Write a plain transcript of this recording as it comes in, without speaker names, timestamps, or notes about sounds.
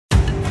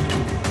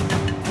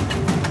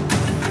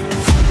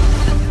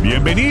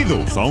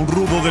Bienvenidos a Un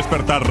Rudo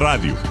Despertar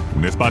Radio,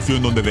 un espacio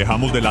en donde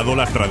dejamos de lado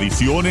las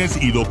tradiciones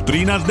y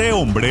doctrinas de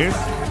hombres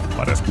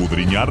para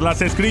escudriñar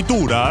las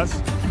escrituras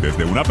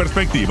desde una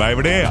perspectiva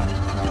hebrea.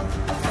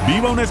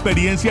 Viva una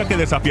experiencia que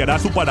desafiará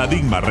su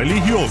paradigma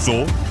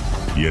religioso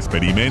y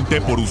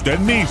experimente por usted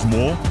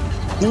mismo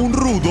un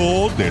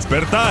rudo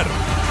despertar.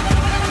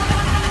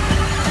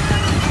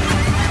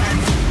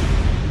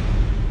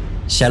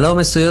 Shalom,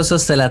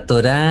 estudiosos de la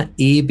Torá,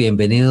 y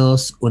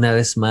bienvenidos una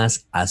vez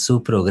más a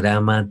su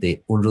programa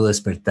de Un Rudo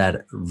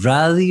Despertar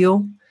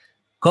Radio.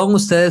 Con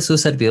ustedes su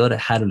servidor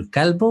Harold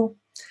Calvo.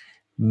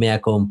 Me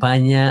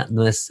acompaña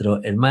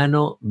nuestro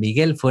hermano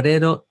Miguel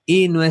Forero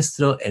y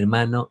nuestro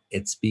hermano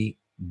Etzbi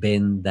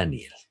Ben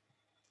Daniel.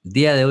 El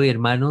día de hoy,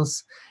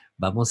 hermanos,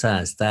 vamos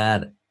a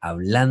estar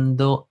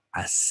hablando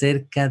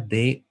acerca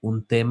de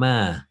un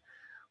tema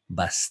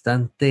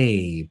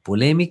bastante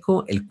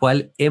polémico, el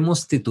cual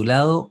hemos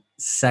titulado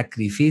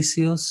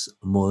Sacrificios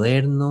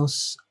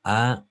modernos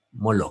a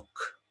Moloch.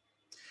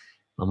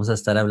 Vamos a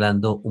estar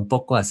hablando un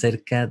poco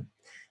acerca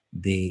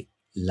de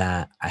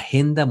la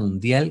agenda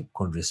mundial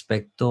con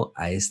respecto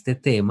a este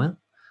tema,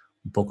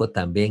 un poco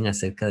también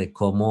acerca de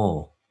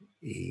cómo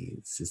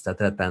se está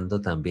tratando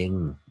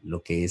también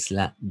lo que es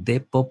la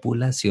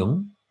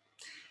depopulación.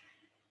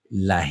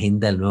 La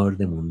agenda del nuevo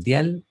orden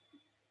mundial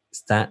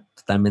está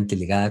totalmente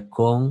ligada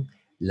con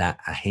la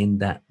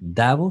agenda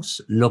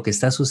Davos, lo que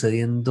está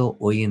sucediendo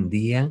hoy en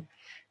día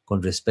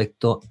con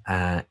respecto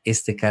a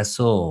este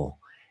caso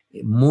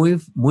muy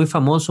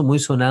famoso, muy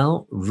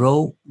sonado,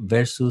 Roe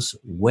versus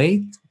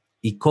Wade,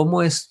 y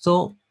cómo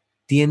esto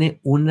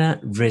tiene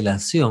una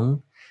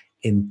relación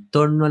en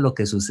torno a lo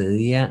que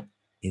sucedía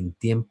en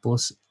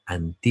tiempos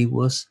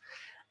antiguos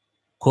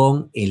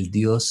con el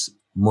dios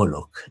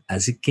Moloch.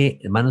 Así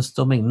que, hermanos,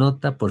 tomen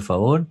nota, por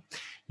favor.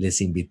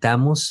 Les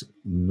invitamos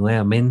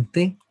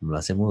nuevamente, como lo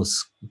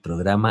hacemos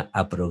programa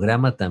a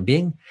programa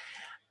también,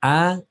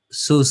 a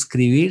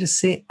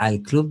suscribirse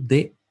al club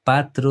de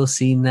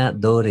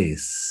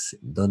patrocinadores,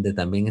 donde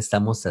también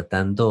estamos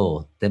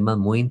tratando temas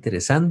muy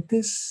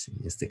interesantes.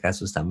 En este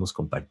caso estamos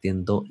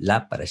compartiendo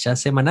la parashá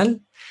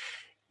semanal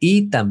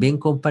y también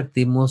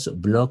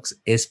compartimos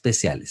blogs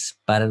especiales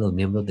para los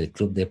miembros del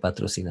club de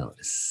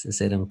patrocinadores.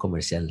 Ese era un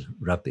comercial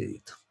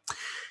rapidito.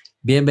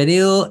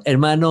 Bienvenido,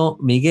 hermano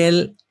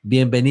Miguel.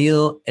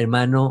 Bienvenido,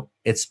 hermano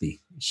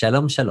Etzbi.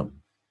 Shalom,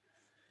 shalom.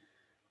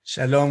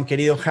 Shalom,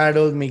 querido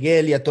Harold,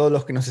 Miguel, y a todos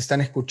los que nos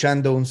están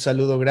escuchando, un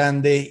saludo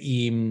grande.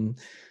 Y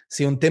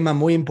sí, un tema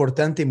muy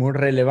importante y muy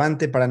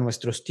relevante para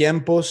nuestros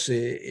tiempos.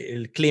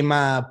 El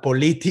clima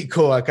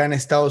político acá en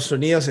Estados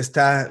Unidos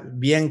está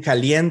bien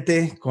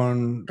caliente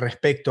con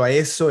respecto a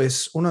eso.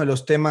 Es uno de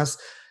los temas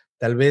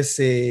tal vez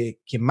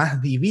que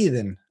más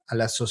dividen a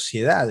la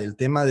sociedad, el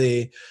tema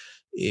de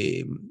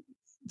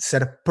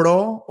ser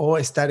pro o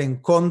estar en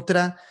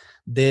contra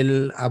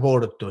del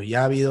aborto.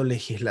 Ya ha habido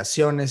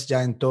legislaciones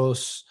ya en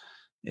todos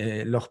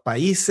los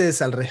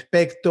países al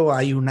respecto.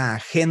 Hay una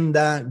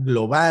agenda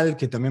global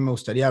que también me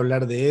gustaría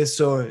hablar de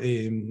eso.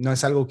 No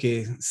es algo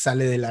que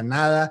sale de la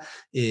nada.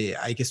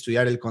 Hay que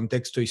estudiar el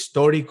contexto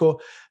histórico.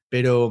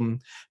 Pero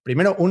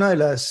primero, una de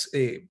las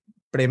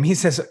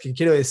premisas que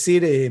quiero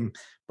decir,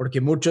 porque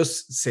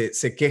muchos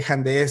se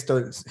quejan de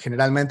esto,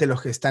 generalmente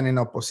los que están en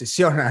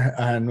oposición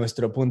a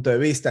nuestro punto de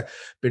vista,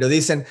 pero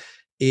dicen,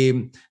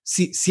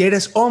 si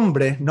eres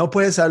hombre, no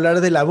puedes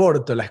hablar del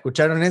aborto. ¿La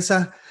escucharon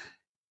esa?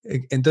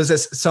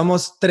 Entonces,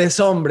 somos 3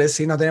 hombres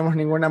y no tenemos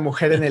ninguna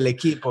mujer en el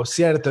equipo,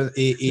 ¿cierto?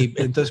 Y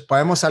entonces,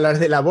 ¿podemos hablar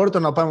del aborto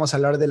o no podemos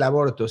hablar del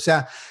aborto? O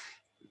sea,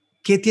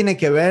 ¿qué tiene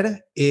que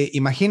ver?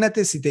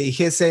 Imagínate si te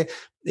dijese,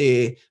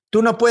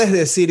 tú no puedes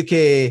decir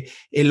que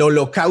el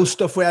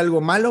holocausto fue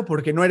algo malo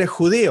porque no eres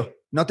judío,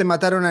 no te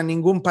mataron a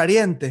ningún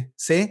pariente,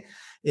 ¿sí?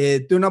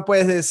 Tú no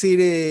puedes decir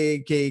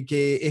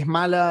que es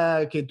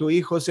mala que tu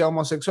hijo sea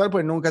homosexual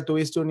porque nunca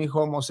tuviste un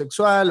hijo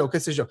homosexual o qué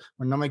sé yo.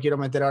 Bueno, no me quiero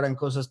meter ahora en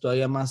cosas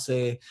todavía más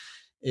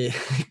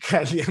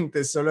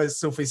calientes, solo es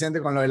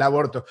suficiente con lo del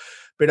aborto.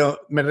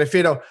 Pero me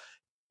refiero,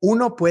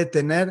 uno puede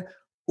tener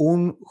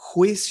un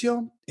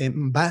juicio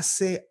en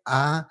base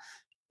a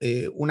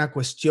una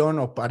cuestión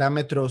o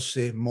parámetros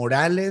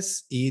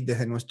morales y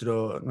desde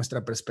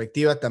nuestra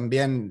perspectiva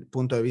también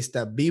punto de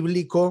vista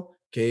bíblico,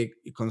 que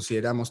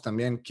consideramos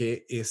también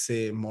que es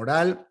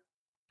moral,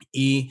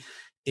 y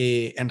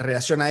en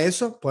relación a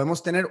eso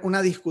podemos tener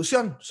una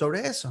discusión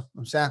sobre eso.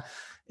 O sea,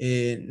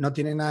 no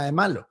tiene nada de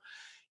malo.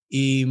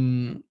 Y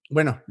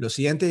bueno, lo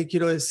siguiente que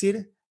quiero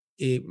decir,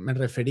 me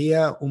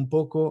refería un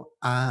poco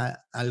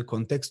al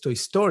contexto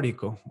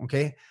histórico, ¿ok?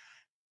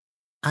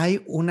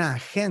 Hay una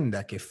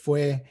agenda que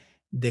fue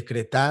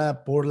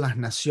decretada por las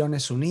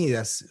Naciones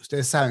Unidas.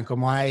 Ustedes saben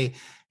cómo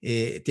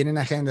tienen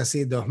agenda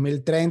así,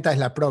 2030 es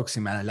la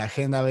próxima, la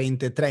agenda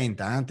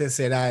 2030. Antes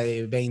era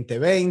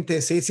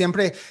 2020, ¿sí?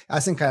 Siempre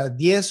hacen cada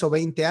 10 o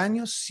 20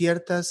 años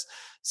ciertos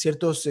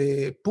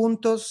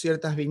puntos,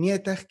 ciertas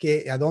viñetas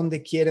que a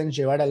dónde quieren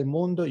llevar al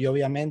mundo, y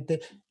obviamente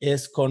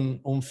es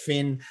con un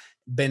fin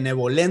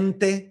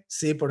benevolente,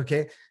 ¿sí?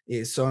 Porque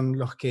son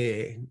los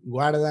que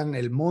guardan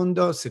el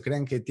mundo, se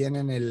creen que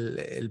tienen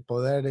el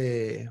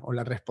poder o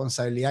la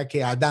responsabilidad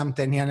que Adán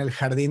tenía en el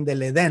jardín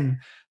del Edén,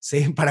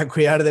 ¿sí? Para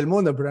cuidar del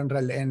mundo, pero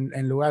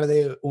en lugar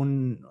de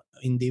un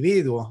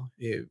individuo,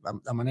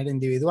 a manera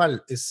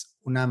individual, es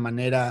una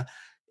manera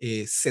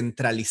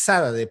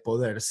centralizada de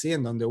poder, ¿sí?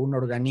 En donde un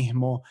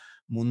organismo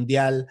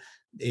mundial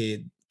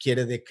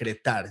quiere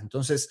decretar.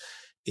 Entonces,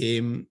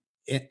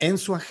 en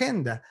su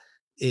agenda,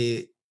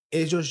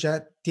 ellos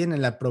ya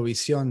tienen la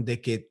provisión de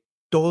que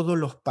todos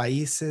los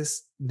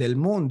países del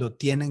mundo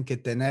tienen que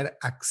tener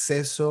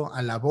acceso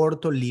al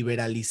aborto,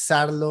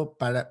 liberalizarlo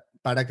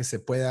para que se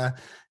pueda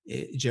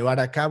llevar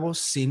a cabo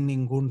sin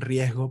ningún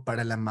riesgo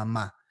para la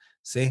mamá,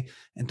 ¿sí?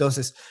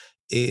 Entonces,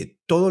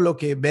 todo lo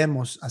que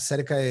vemos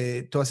acerca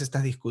de todas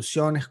estas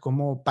discusiones,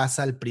 cómo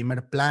pasa al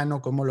primer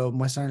plano, cómo lo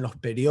muestran en los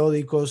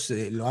periódicos,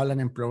 lo hablan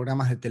en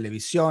programas de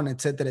televisión,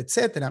 etcétera,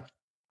 etcétera,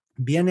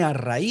 viene a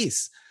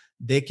raíz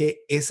de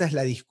que esa es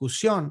la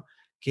discusión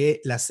que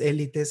las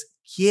élites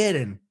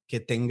quieren que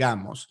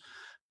tengamos,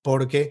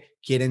 porque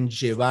quieren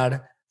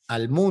llevar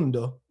al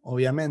mundo,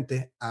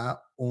 obviamente,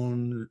 a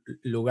un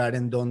lugar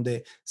en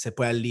donde se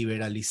pueda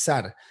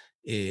liberalizar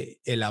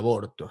el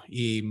aborto.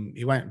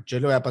 Y bueno, yo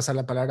le voy a pasar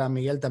la palabra a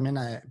Miguel también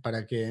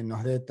para que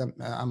nos dé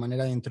a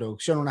manera de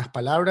introducción unas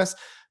palabras,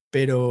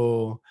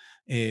 pero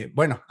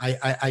bueno,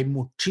 hay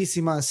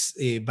muchísimas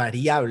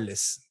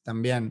variables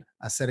también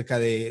acerca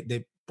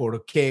de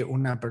por qué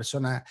una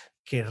persona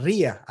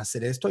querría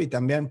hacer esto y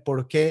también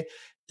por qué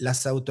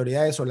las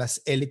autoridades o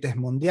las élites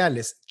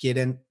mundiales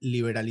quieren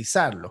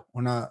liberalizarlo,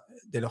 uno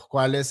de los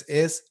cuales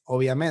es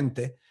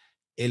obviamente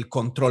el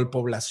control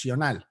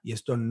poblacional. Y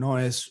esto no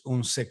es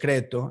un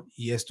secreto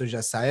y esto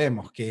ya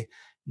sabemos que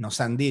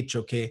nos han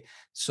dicho que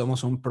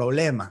somos un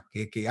problema,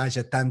 que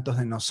haya tantos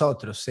de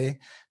nosotros, ¿sí?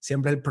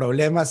 Siempre el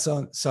problema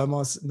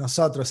somos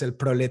nosotros, el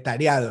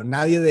proletariado.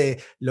 Nadie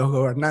de los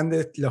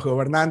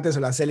gobernantes o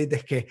las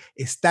élites que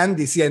están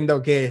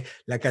diciendo que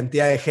la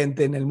cantidad de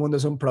gente en el mundo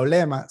es un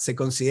problema, se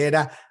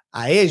considera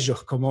a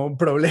ellos como un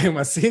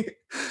problema, ¿sí?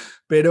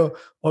 Pero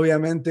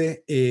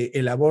obviamente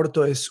el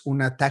aborto es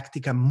una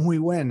táctica muy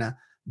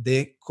buena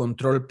de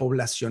control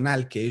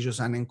poblacional que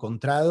ellos han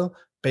encontrado,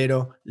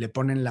 pero le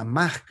ponen la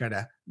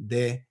máscara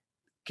de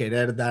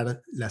querer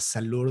dar la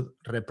salud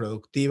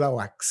reproductiva o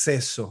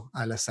acceso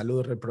a la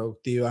salud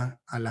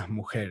reproductiva a las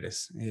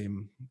mujeres.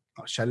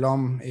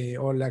 Shalom,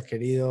 hola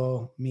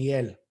querido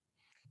Miguel.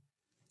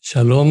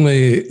 Shalom,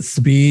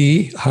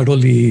 Zvi,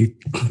 Harold y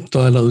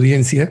toda la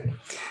audiencia.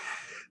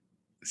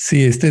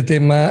 Sí, este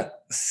tema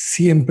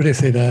siempre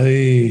será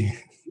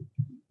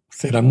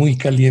muy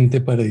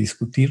caliente para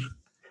discutir.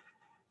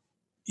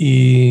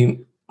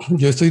 Y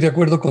yo estoy de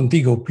acuerdo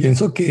contigo.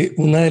 Pienso que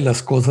una de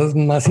las cosas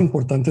más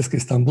importantes que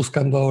están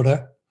buscando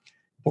ahora,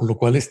 por lo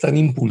cual están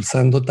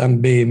impulsando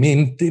tan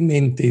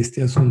vehementemente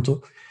este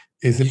asunto,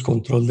 es el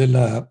control de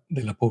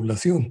la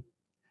población.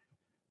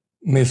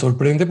 Me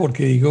sorprende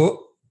porque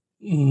digo,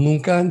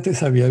 nunca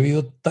antes había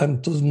habido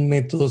tantos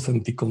métodos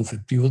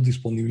anticonceptivos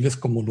disponibles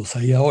como los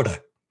hay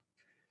ahora.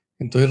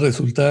 Entonces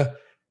resulta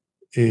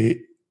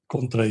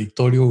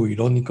contradictorio o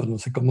irónico, no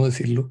sé cómo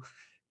decirlo,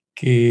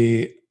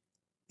 que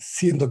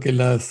siendo que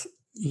la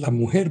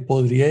mujer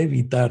podría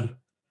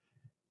evitar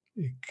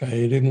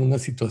caer en una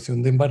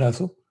situación de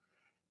embarazo,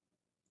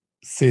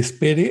 se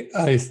espere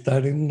a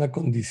estar en una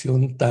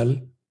condición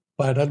tal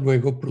para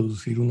luego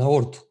producir un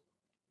aborto.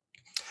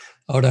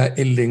 Ahora,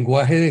 el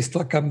lenguaje de esto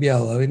ha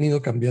cambiado, ha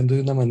venido cambiando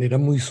de una manera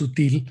muy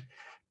sutil,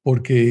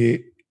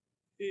 porque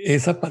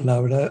esa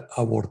palabra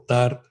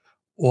abortar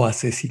o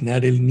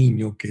asesinar el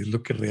niño, que es en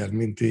lo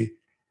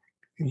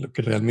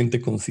que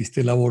realmente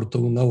consiste el aborto,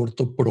 un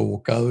aborto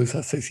provocado es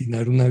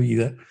asesinar una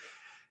vida,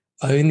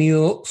 ha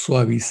venido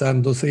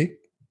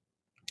suavizándose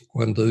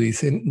cuando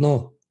dicen,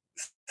 no,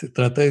 se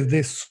trata es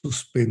de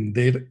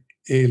suspender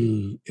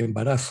el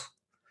embarazo.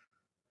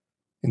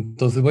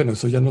 Entonces, bueno,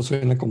 eso ya no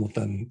suena como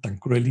tan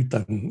cruel y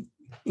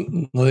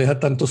no deja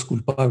tantos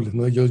culpables,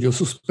 ¿no? Yo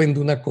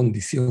suspendo una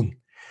condición.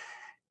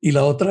 Y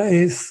la otra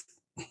es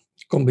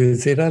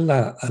convencer a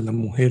la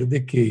mujer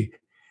de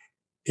que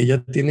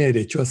ella tiene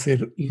derecho a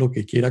hacer lo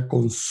que quiera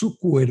con su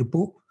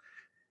cuerpo,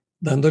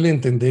 dándole a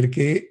entender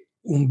que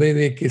un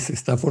bebé que se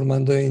está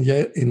formando en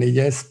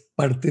ella es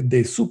parte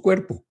de su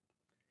cuerpo,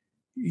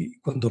 y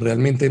cuando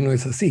realmente no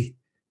es así.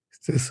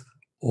 Este es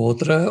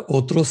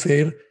otro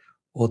ser,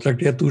 otra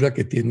criatura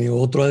que tiene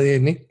otro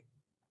ADN,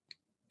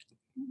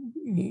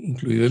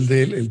 incluido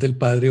el del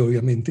padre,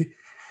 obviamente,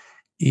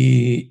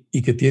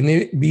 y que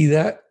tiene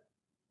vida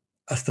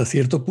hasta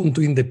cierto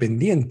punto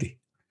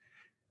independiente.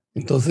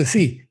 Entonces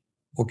sí,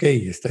 ok,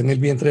 está en el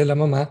vientre de la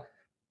mamá,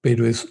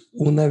 pero es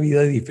una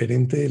vida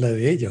diferente de la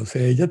de ella. O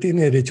sea, ella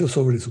tiene derechos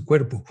sobre su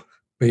cuerpo,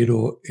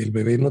 pero el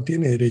bebé no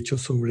tiene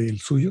derechos sobre el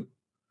suyo.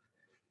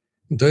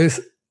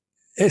 Entonces,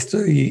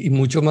 esto y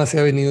mucho más se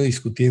ha venido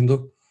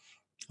discutiendo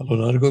a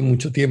lo largo de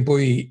mucho tiempo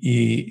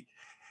y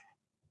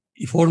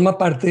forma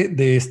parte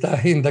de esta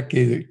agenda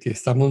que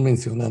estamos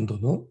mencionando,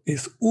 ¿no?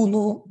 Es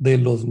uno de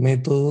los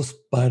métodos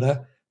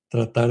para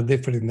tratar de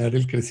frenar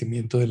el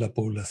crecimiento de la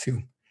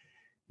población.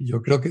 Y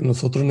yo creo que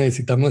nosotros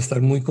necesitamos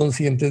estar muy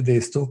conscientes de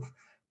esto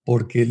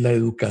porque la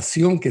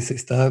educación que se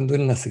está dando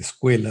en las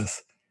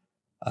escuelas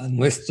a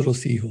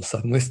nuestros hijos,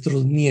 a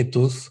nuestros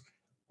nietos,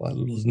 o a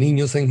los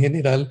niños en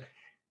general,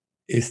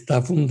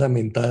 está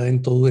fundamentada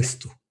en todo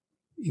esto.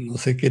 Y no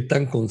sé qué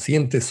tan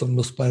conscientes son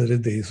los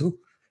padres de eso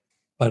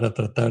para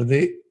tratar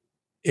de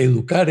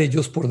educar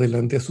ellos por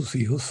delante a sus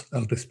hijos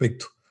al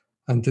respecto,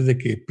 antes de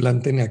que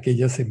planten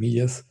aquellas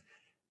semillas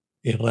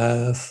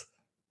erradas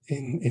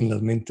en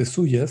las mentes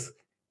suyas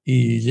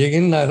y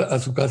lleguen a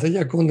su casa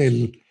ya con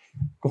el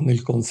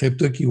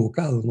concepto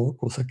equivocado, ¿no?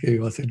 Cosa que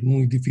va a ser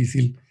muy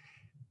difícil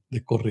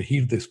de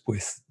corregir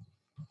después.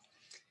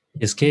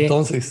 Es que,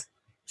 entonces,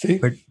 ¿sí?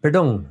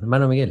 Perdón,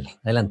 hermano Miguel,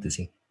 adelante,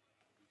 sí.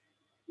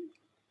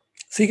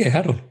 Sigue,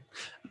 Harold.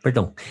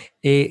 Perdón,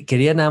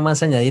 quería nada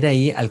más añadir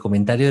ahí al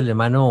comentario del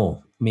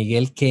hermano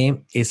Miguel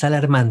que es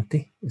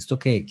alarmante esto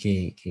que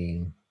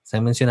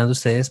están mencionando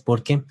ustedes,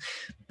 porque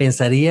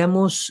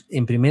pensaríamos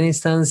en primera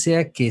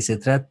instancia que se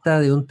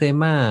trata de un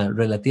tema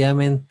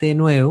relativamente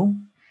nuevo.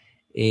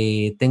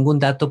 Tengo un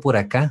dato por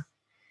acá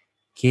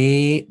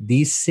que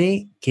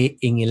dice que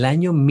en el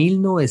año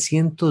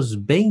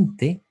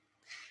 1920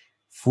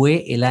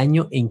 fue el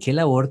año en que el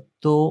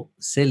aborto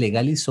se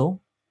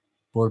legalizó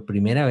por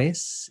primera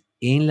vez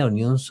en la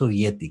Unión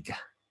Soviética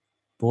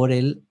por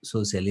el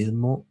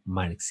socialismo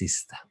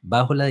marxista,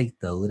 bajo la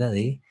dictadura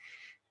de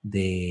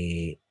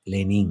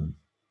Lenin.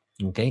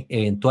 ¿Okay?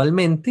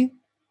 Eventualmente,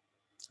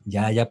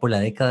 ya por la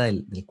década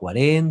del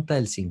 40,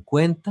 del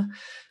 50,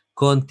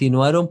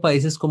 continuaron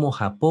países como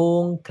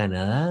Japón,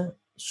 Canadá,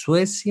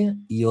 Suecia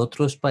y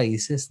otros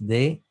países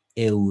de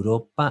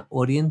Europa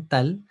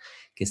Oriental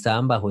que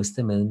estaban bajo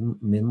este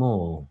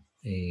mismo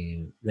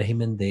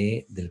régimen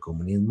del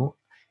comunismo,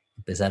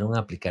 empezaron a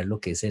aplicar lo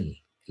que es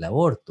el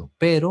aborto.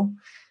 Pero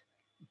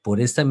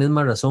por esta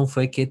misma razón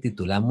fue que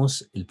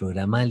titulamos el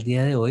programa del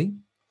día de hoy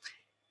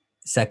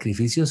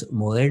Sacrificios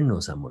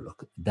modernos a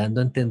Moloch, dando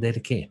a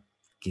entender que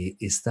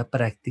esta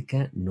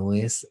práctica no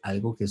es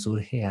algo que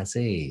surge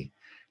hace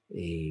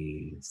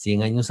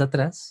 100 años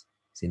atrás,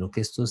 sino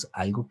que esto es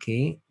algo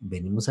que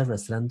venimos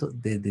arrastrando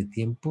desde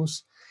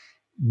tiempos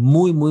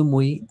muy, muy,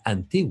 muy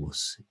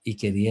antiguos. Y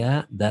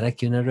quería dar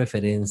aquí una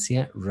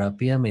referencia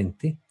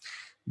rápidamente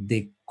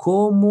de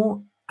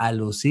cómo a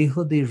los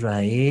hijos de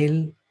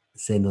Israel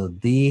se nos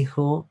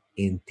dijo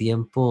en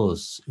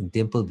tiempos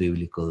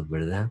bíblicos,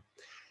 ¿verdad?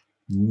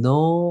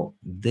 No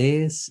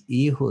des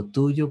hijo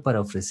tuyo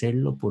para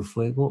ofrecerlo por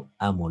fuego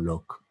a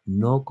Moloch.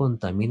 No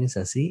contamines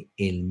así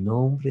el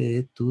nombre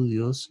de tu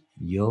Dios,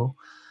 yo,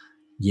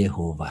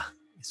 Jehová.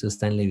 Eso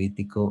está en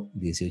Levítico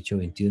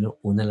 18:21,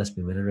 una de las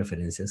primeras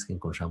referencias que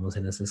encontramos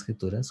en las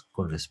Escrituras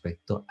con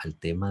respecto al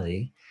tema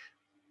de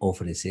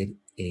ofrecer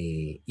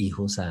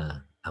hijos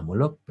a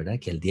Moloch, ¿verdad?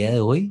 Que al día de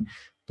hoy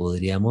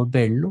podríamos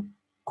verlo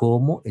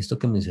como esto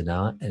que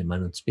mencionaba el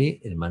hermano Tzvi,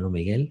 el hermano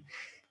Miguel,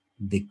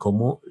 de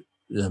cómo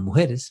las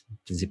mujeres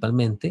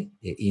principalmente,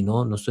 y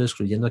no estoy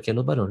excluyendo aquí a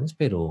los varones,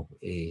 pero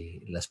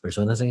las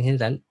personas en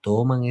general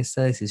toman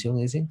esta decisión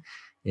y dicen,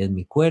 es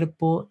mi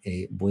cuerpo,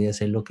 voy a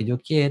hacer lo que yo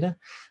quiera,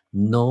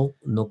 no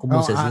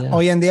como se hacía.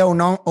 Hoy en día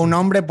un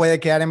hombre puede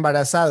quedar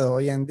embarazado,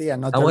 hoy en día,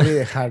 no te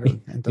olvides,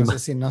 Harold.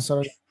 Entonces, sí, no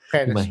solo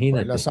mujeres,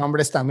 imagínate, pues los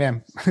hombres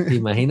también.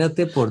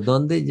 Imagínate por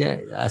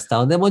dónde hasta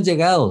dónde hemos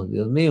llegado,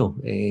 Dios mío,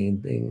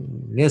 en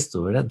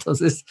esto, ¿verdad?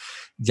 Entonces,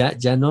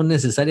 ya no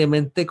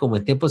necesariamente como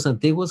en tiempos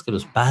antiguos que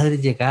los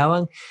padres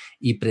llegaban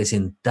y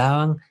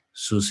presentaban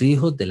sus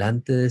hijos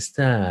delante de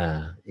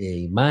esta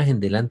imagen,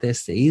 delante de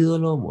este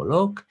ídolo,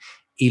 Moloch,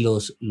 y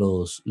los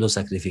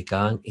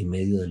sacrificaban en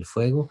medio del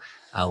fuego.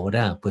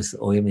 Ahora, pues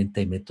obviamente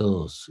hay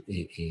métodos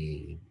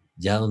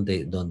ya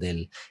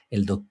donde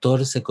el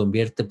doctor se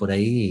convierte, por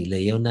ahí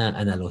leía una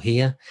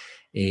analogía,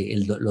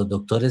 los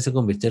doctores se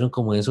convirtieron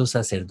como esos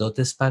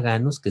sacerdotes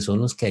paganos que son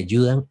los que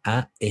ayudan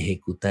a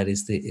ejecutar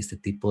este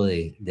tipo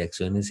de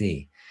acciones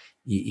y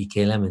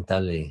qué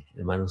lamentable,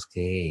 hermanos,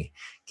 que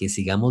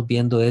sigamos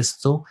viendo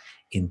esto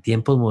en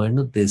tiempos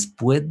modernos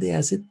después de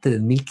hace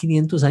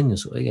 3.500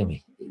 años,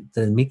 óigame,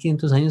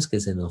 3.500 años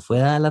que se nos fue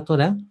dada la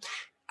Torá.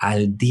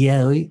 Al día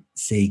de hoy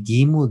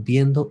seguimos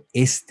viendo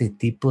este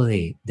tipo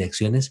de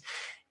acciones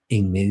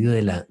en medio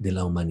de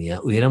la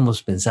humanidad.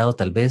 Hubiéramos pensado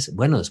tal vez,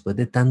 bueno, después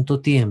de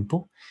tanto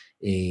tiempo,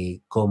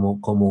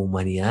 como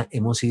humanidad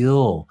hemos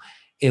ido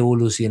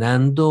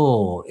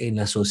evolucionando en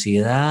la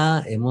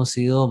sociedad, hemos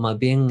ido más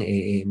bien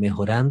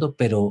mejorando,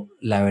 pero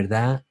la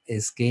verdad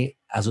es que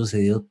ha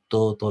sucedido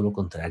todo lo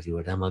contrario,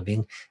 ¿verdad? Más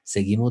bien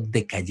seguimos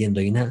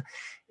decayendo. Hay una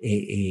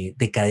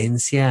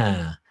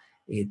decadencia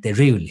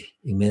terrible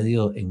en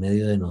medio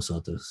de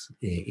nosotros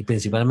y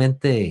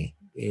principalmente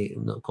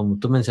como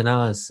tú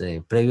mencionabas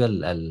previo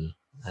a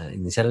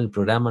iniciar el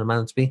programa,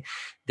 hermano Tzvi,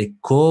 de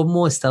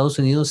cómo Estados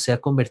Unidos se ha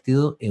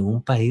convertido en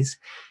un país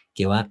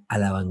que va a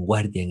la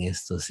vanguardia en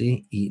esto,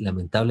 ¿sí? Y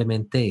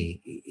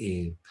lamentablemente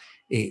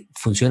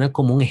funciona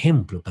como un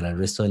ejemplo para el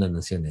resto de las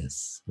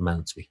naciones,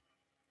 hermano Tzvi.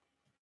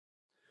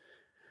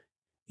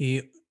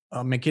 Y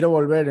Me quiero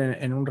volver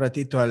en un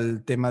ratito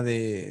al tema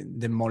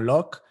de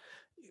Moloch,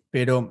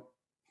 pero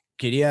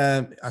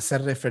quería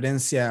hacer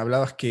referencia,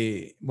 hablabas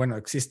que, bueno,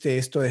 existe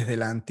esto desde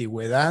la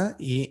antigüedad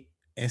y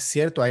es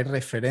cierto, hay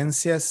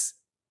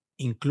referencias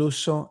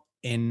incluso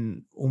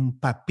en un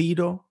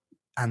papiro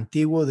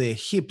antiguo de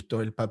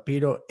Egipto, el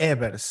papiro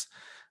Ebers,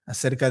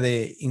 acerca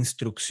de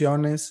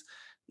instrucciones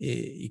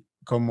y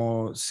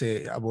cómo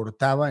se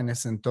abortaba en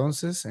ese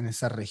entonces, en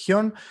esa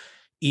región.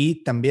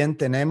 Y también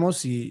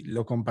tenemos, y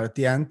lo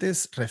compartí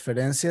antes,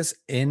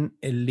 referencias en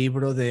el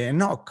libro de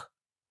Enoch,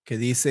 que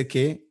dice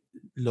que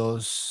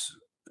los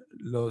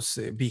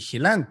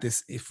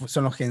vigilantes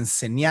son los que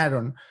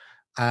enseñaron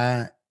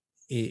a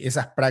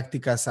esas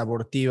prácticas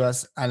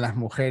abortivas a las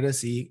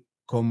mujeres y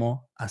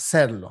cómo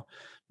hacerlo.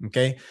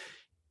 ¿Okay?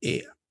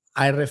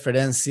 Hay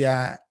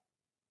referencia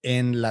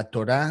en la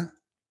Torá.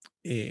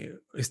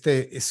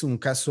 Este es un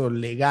caso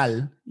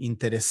legal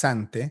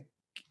interesante,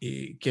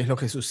 qué es lo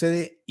que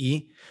sucede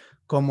y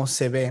cómo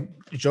se ve.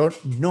 Yo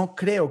no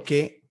creo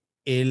que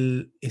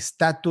el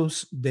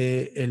estatus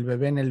del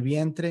bebé en el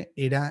vientre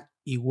era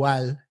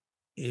igual,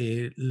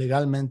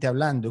 legalmente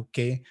hablando,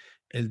 que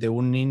el de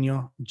un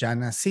niño ya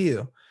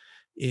nacido.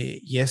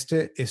 Y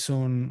este es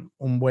un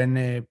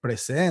buen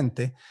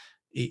precedente.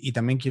 Y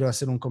también quiero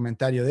hacer un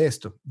comentario de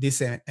esto.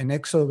 Dice en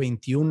Éxodo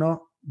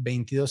 21,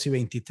 22 y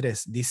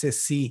 23, dice,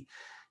 si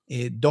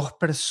dos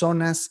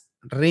personas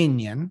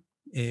riñan,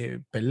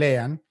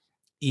 pelean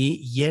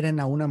y hieren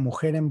a una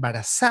mujer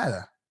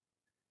embarazada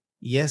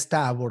y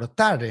esta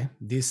abortare,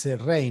 dice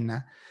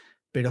Reina,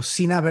 pero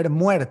sin haber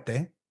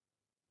muerte,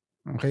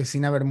 ¿okay?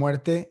 Sin haber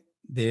muerte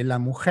de la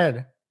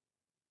mujer,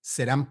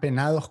 serán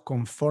penados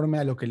conforme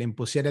a lo que le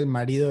impusiera el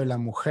marido de la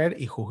mujer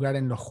y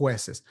juzgaren los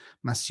jueces.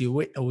 Mas si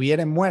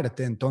hubiere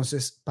muerte,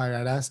 entonces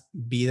pagarás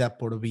vida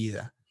por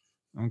vida.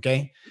 ¿Ok?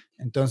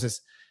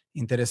 Entonces,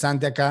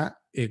 interesante acá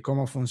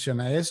cómo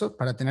funciona eso,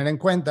 para tener en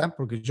cuenta,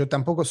 porque yo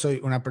tampoco soy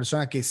una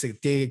persona que se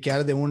tiene que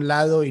quedar de un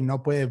lado y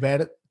no puede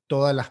ver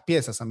todas las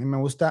piezas. A mí me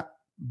gusta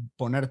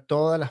poner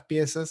todas las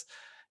piezas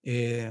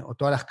o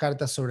todas las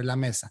cartas sobre la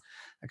mesa.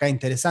 Acá,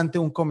 interesante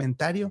un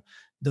comentario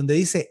donde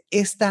dice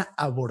esta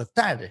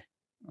abortar,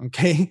 ¿ok?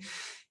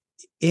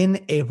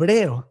 En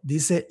hebreo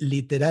dice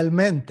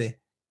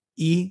literalmente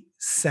y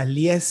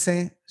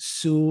saliese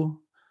sus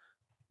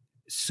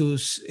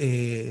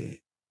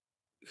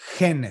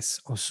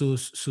genes o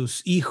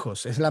sus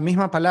hijos. Es la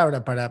misma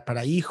palabra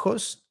para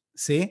hijos,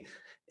 ¿sí?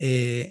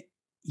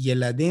 Y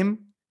el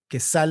adim que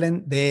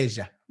salen de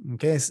ella,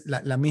 ¿ok? Es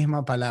la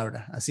misma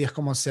palabra. Así es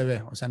como se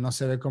ve. O sea, no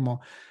se ve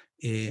como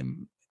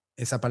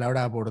esa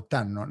palabra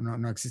abortar,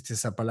 no existe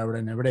esa palabra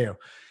en hebreo.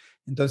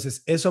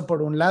 Entonces, eso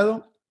por un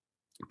lado.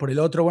 Por el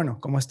otro, bueno,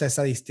 ¿cómo está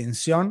esa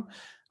distinción?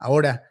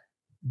 Ahora,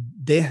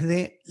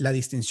 desde la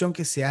distinción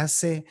que se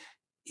hace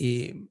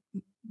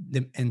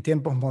en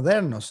tiempos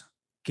modernos,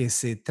 que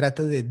se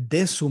trata de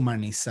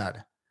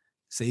deshumanizar.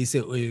 Se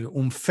dice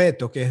un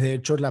feto, que es de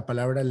hecho la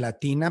palabra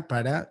latina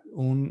para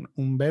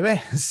un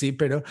bebé, sí,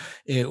 pero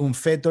un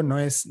feto no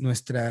es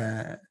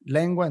nuestra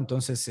lengua,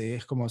 entonces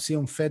es como si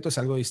un feto es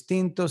algo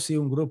distinto, sí,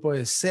 un grupo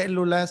de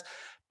células,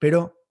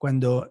 pero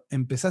cuando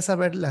empezás a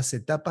ver las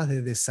etapas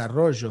de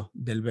desarrollo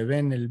del bebé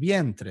en el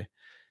vientre,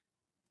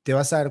 te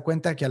vas a dar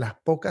cuenta que a las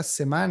pocas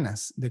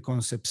semanas de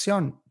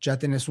concepción ya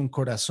tienes un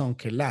corazón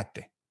que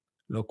late,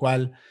 lo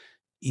cual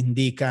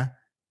indica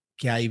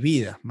que hay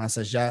vida más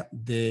allá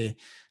de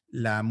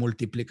la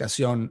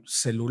multiplicación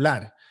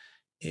celular.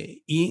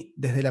 Y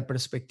desde la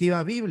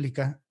perspectiva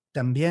bíblica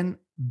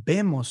también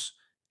vemos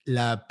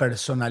la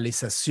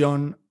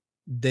personalización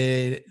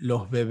de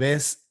los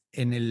bebés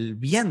en el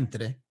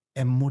vientre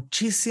en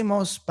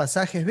muchísimos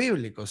pasajes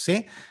bíblicos,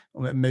 ¿sí?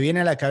 Me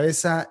viene a la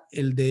cabeza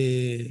el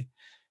de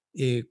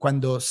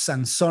cuando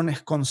Sansón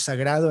es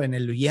consagrado en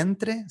el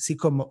vientre, ¿sí?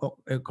 Como,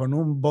 con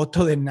un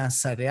voto de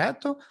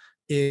nazareato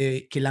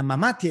que la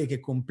mamá tiene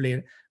que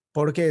cumplir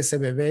porque ese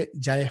bebé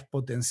ya es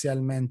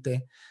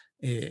potencialmente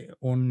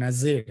un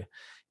nazir.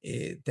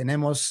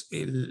 Tenemos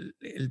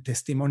el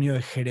testimonio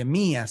de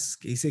Jeremías,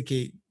 que dice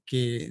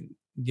que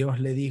Dios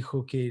le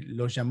dijo que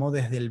lo llamó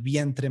desde el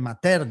vientre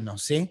materno,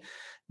 ¿sí?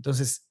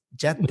 Entonces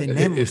ya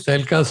tenemos... Está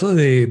el caso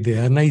de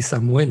Ana y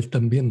Samuel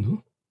también,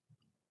 ¿no?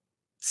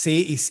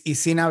 Sí, y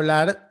sin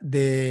hablar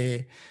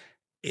de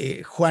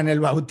Juan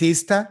el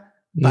Bautista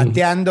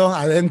pateando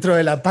adentro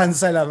de la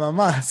panza de la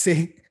mamá,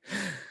 ¿sí?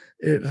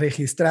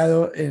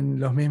 Registrado en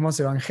los mismos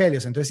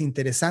evangelios. Entonces,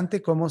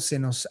 interesante cómo se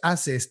nos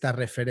hace esta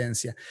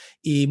referencia.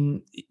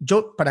 Y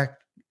yo, para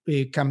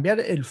cambiar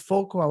el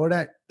foco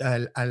ahora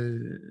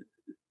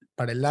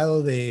para el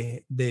lado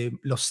de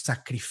los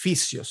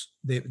sacrificios,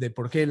 de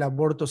por qué el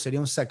aborto sería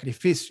un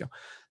sacrificio,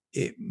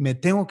 me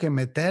tengo que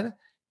meter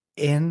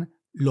en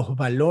los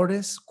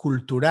valores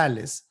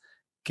culturales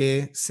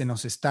que se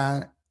nos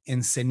están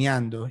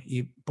enseñando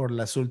y por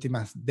las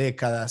últimas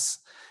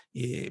décadas,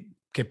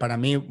 que para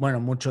mí, bueno,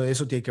 mucho de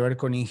eso tiene que ver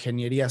con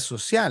ingeniería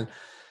social,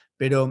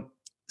 pero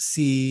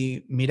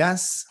si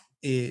mirás,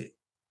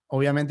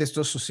 obviamente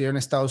esto sucedió en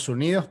Estados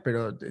Unidos,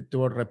 pero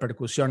tuvo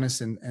repercusiones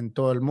en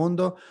todo el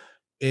mundo,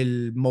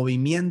 el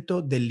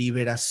movimiento de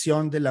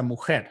liberación de la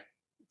mujer,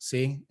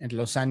 ¿sí? En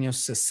los años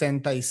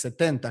 60 y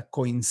 70,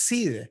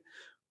 coincide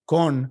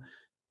con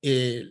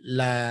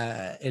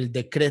el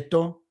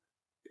decreto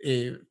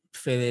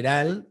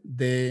federal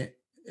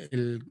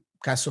del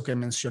caso que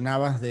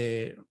mencionabas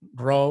de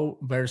Roe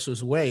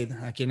versus Wade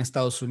aquí en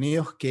Estados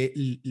Unidos, que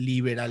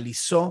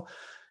liberalizó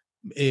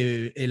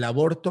el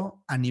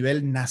aborto a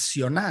nivel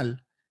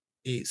nacional,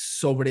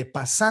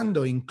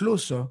 sobrepasando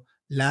incluso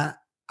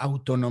la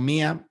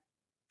autonomía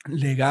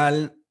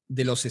legal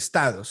de los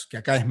estados, que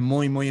acá es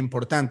muy, muy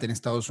importante en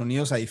Estados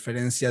Unidos, a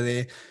diferencia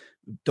de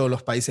todos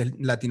los países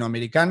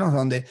latinoamericanos,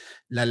 donde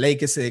la ley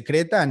que se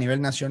decreta a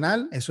nivel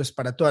nacional, eso es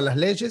para todas las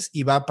leyes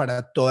y va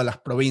para todas las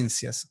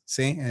provincias,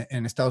 ¿sí?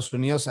 En Estados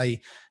Unidos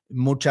hay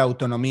mucha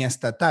autonomía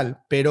estatal,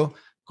 pero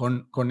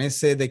con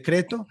ese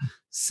decreto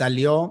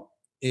salió,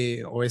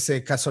 o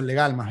ese caso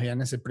legal, más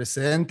bien ese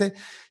precedente,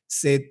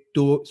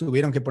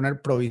 tuvieron que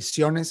poner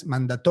provisiones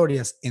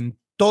mandatorias en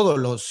todos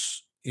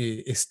los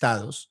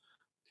estados,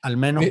 al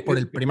menos por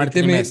el primer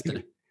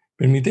trimestre.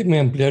 Permíteme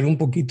ampliar un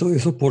poquito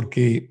eso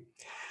porque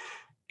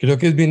creo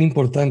que es bien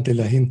importante.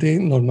 La gente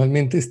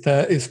normalmente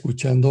está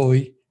escuchando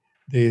hoy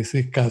de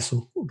ese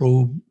caso,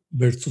 Roe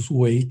versus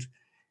Wade,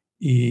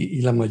 y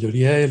la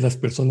mayoría de las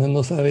personas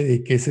no sabe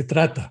de qué se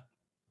trata.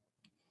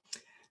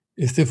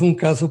 Este fue un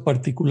caso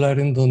particular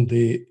en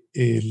donde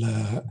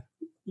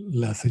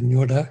la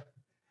señora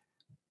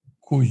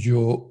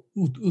cuyo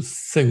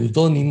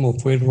seudónimo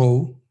fue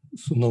Roe,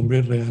 su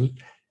nombre real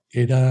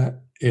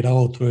era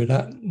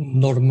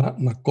Norma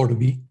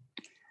McCorvey,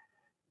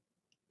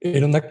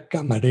 era una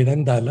camarera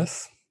en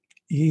Dallas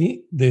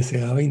y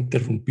deseaba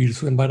interrumpir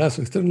su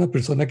embarazo. Esta era una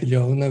persona que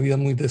llevaba una vida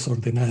muy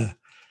desordenada.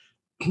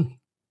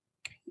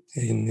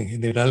 En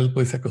general,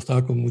 pues se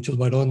acostaba con muchos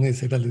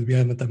varones, era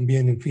lesbiana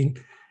también, en fin,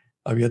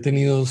 había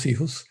tenido 2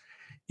 hijos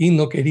y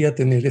no quería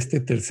tener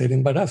este tercer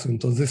embarazo.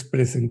 Entonces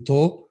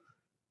presentó,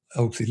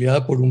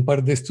 auxiliada por un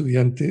par de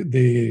estudiantes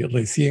de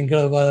recién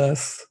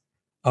graduadas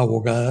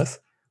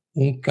abogadas,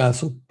 un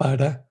caso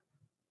para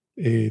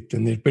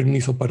tener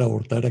permiso para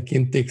abortar aquí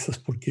en Texas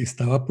porque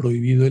estaba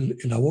prohibido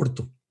el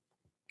aborto.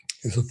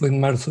 Eso fue en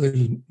marzo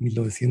del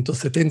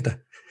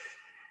 1970.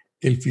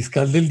 El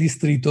fiscal del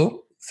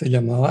distrito se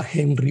llamaba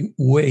Henry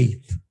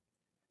Wade.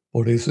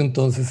 Por eso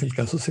entonces el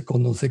caso se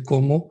conoce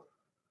como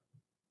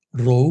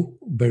Roe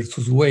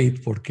versus Wade,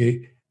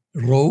 porque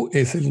Roe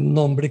es el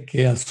nombre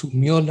que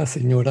asumió la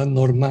señora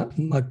Norma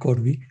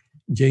McCorvey,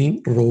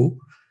 Jane Roe,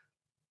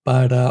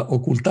 para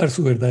ocultar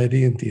su verdadera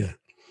identidad.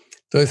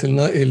 Entonces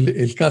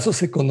el caso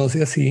se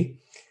conoce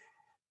así,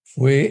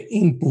 fue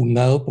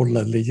impugnado por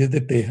las leyes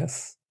de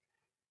Texas.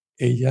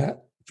 Ella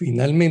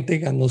finalmente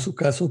ganó su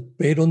caso,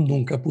 pero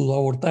nunca pudo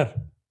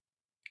abortar.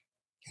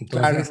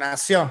 Entonces,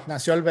 claro,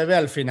 nació el bebé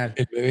al final.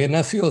 El bebé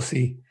nació,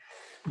 sí.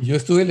 Y yo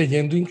estuve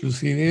leyendo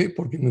inclusive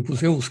porque me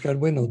puse a buscar,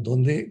 bueno,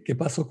 ¿qué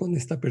pasó con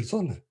esta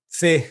persona?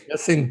 Sí. Ella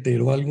se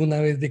enteró alguna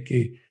vez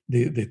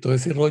de todo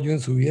ese rollo en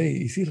su vida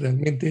y sí,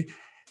 realmente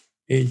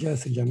ella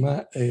se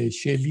llama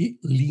Shelley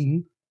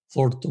Lynn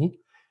Thornton.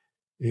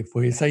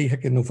 Fue esa hija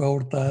que no fue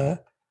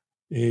abortada.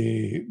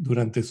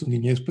 Durante su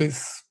niñez,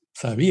 pues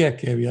sabía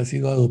que había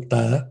sido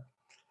adoptada,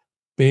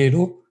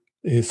 pero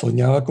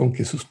soñaba con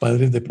que sus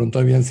padres de pronto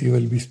habían sido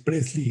Elvis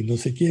Presley y no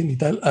sé quién y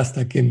tal,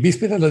 hasta que en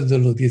vísperas de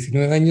los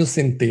 19 años se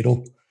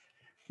enteró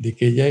de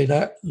que ella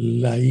era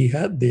la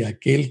hija de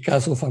aquel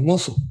caso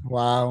famoso.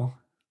 Wow.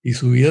 Y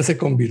su vida se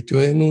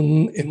convirtió en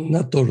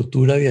una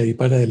tortura de ahí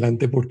para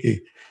adelante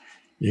porque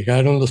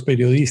llegaron los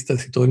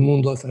periodistas y todo el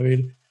mundo a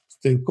saber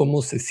usted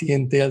cómo se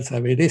siente al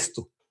saber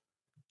esto.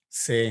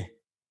 Sí.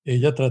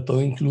 Ella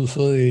trató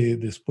incluso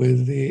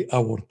después de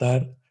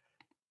abortar,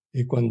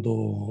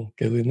 cuando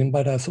quedó en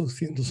embarazo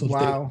siendo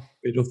soltera, wow.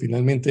 Pero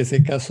finalmente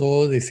se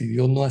casó,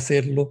 decidió no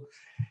hacerlo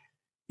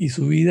y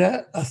su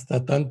vida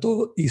hasta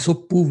tanto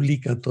hizo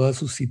pública toda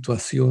su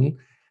situación,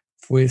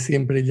 fue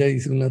siempre, ella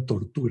dice, una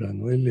tortura,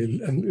 ¿no?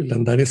 El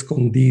andar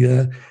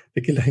escondida,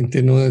 de que la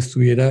gente no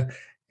estuviera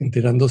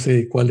enterándose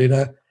de cuál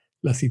era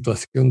la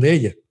situación de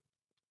ella.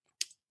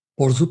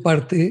 Por su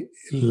parte,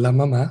 la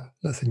mamá,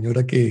 la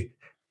señora que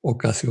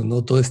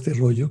ocasionó todo este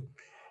rollo,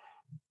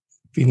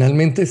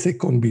 finalmente se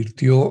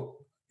convirtió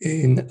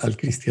al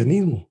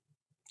cristianismo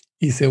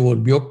y se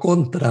volvió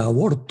contra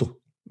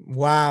aborto.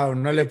 ¡Wow!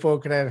 No le puedo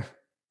creer.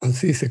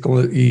 Sí,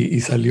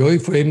 y salió y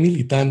fue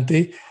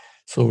militante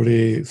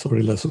sobre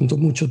el asunto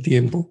mucho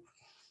tiempo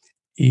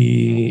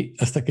y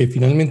hasta que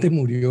finalmente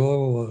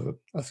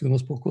murió hace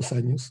unos pocos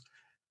años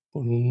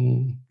por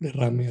un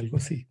derrame, algo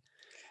así.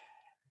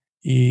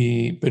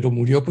 Pero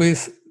murió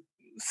pues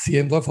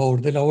siendo a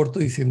favor del aborto,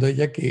 diciendo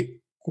ella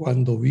que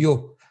cuando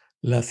vio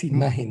las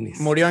imágenes...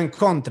 Murió en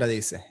contra,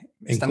 dice.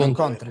 Están en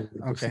contra.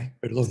 Okay. Sí,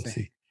 perdón,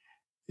 sí.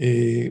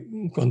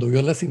 Cuando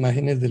vio las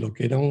imágenes de lo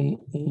que era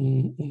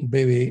un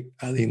bebé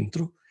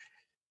adentro,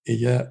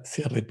 ella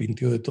se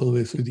arrepintió de todo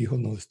eso y dijo,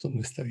 no, esto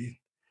no está bien.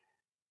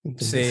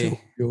 Entonces sí.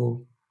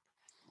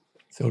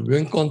 se volvió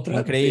en contra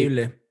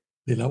Increíble.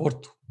 del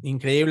aborto.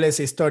 Increíble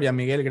esa historia,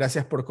 Miguel,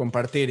 gracias por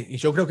compartir. Y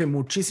yo creo que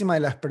muchísimas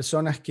de las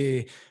personas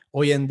que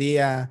hoy en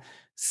día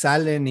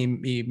salen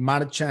y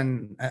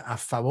marchan a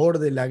favor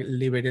de la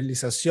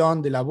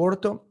liberalización del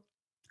aborto,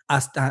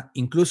 hasta,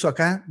 incluso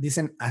acá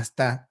dicen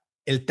hasta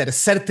el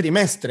tercer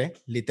trimestre,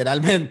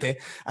 literalmente,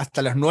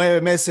 hasta los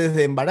 9 meses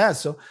de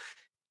embarazo,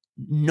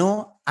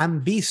 no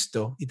han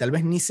visto y tal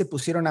vez ni se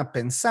pusieron a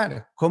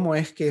pensar cómo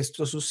es que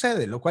esto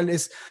sucede, lo cual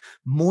es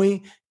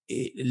muy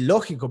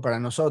lógico para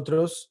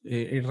nosotros,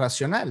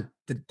 irracional,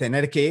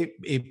 tener que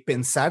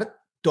pensar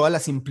todas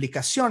las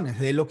implicaciones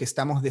de lo que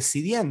estamos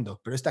decidiendo.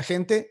 Pero esta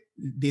gente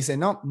dice,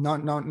 no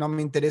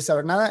me interesa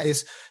ver nada,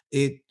 es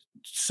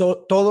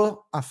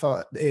todo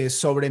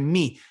sobre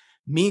mí.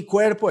 Mi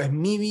cuerpo es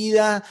mi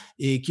vida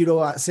y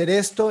quiero hacer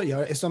esto, y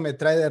eso me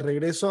trae de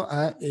regreso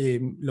a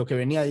lo que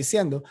venía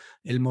diciendo,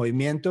 el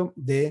movimiento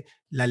de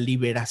la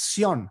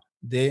liberación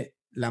de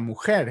la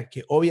mujer,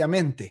 que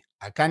obviamente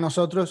acá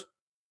nosotros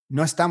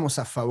no estamos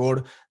a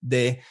favor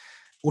de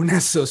una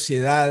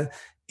sociedad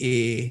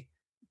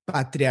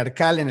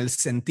patriarcal en el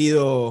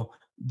sentido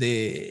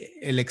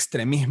del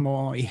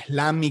extremismo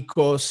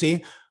islámico,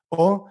 ¿sí?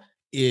 O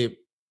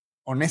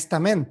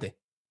honestamente,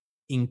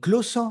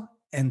 incluso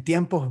en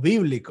tiempos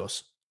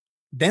bíblicos,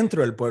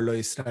 dentro del pueblo de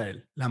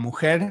Israel, la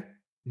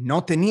mujer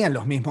no tenía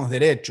los mismos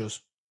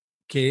derechos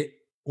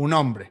que un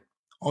hombre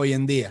hoy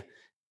en día.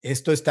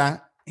 Esto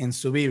está en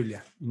su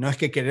Biblia. No es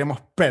que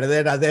queremos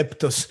perder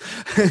adeptos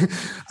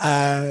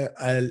a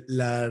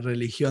la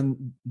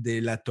religión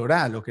de la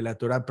Torá, lo que la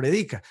Torá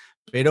predica,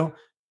 pero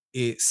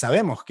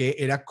sabemos que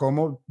era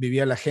cómo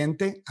vivía la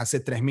gente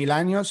hace 3000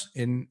 años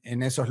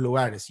en esos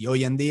lugares, y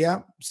hoy en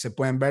día se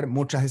pueden ver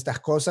muchas de estas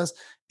cosas,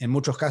 en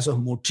muchos casos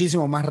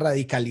muchísimo más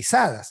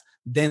radicalizadas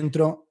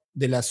dentro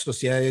de las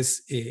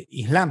sociedades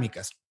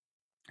islámicas.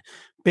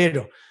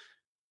 Pero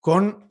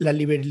con la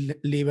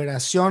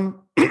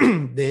liberación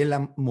de la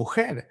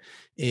mujer,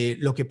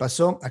 lo que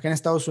pasó acá en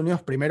Estados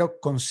Unidos,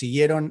 primero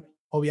consiguieron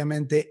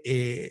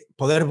obviamente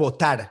poder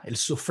votar, el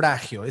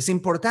sufragio. Es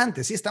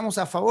importante, sí, estamos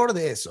a favor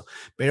de eso,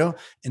 pero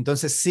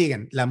entonces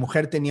siguen. La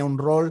mujer tenía un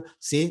rol,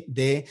 ¿sí?,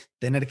 de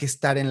tener que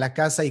estar en la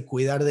casa y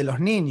cuidar de los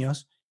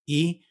niños,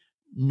 y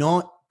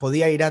no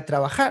podía ir a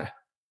trabajar,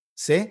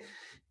 ¿sí?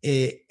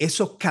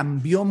 Eso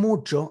cambió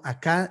mucho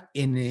acá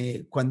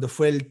cuando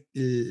fue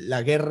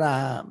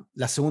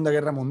la Segunda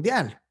Guerra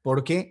Mundial,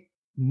 porque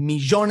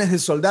millones de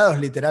soldados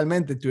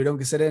literalmente tuvieron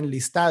que ser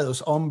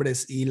enlistados,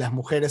 hombres, y las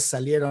mujeres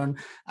salieron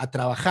a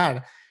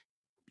trabajar.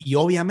 Y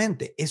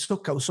obviamente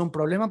eso causó un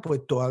problema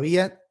porque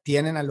todavía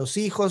tienen a los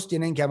hijos,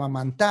 tienen que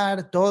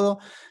amamantar, todo.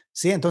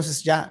 ¿Sí?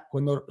 Entonces ya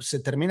cuando se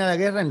termina la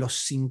guerra, en los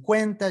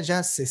 50,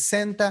 ya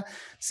 60,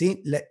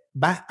 ¿sí?,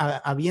 va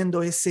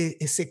habiendo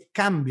ese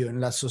cambio en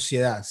la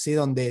sociedad, ¿sí?,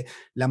 donde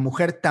la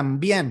mujer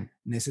también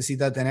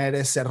necesita tener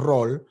ese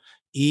rol,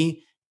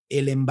 y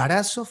el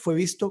embarazo fue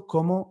visto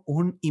como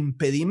un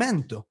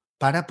impedimento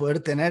para poder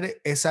tener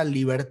esa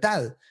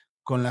libertad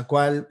con la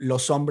cual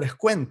los hombres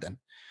cuentan.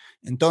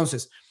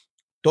 Entonces,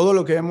 todo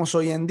lo que vemos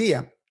hoy en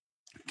día,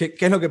 ¿qué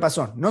es lo que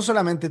pasó? No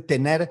solamente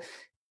tener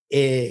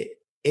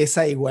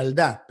esa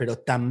igualdad, pero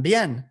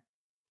también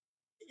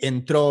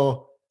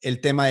entró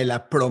el tema de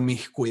la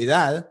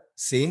promiscuidad,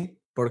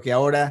 ¿sí? Porque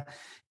ahora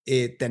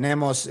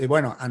tenemos,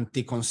 bueno,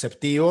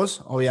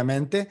 anticonceptivos,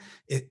 obviamente.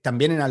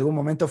 También en algún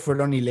momento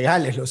fueron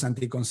ilegales los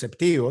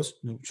anticonceptivos.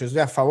 Yo estoy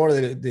a favor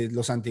de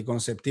los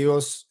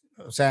anticonceptivos,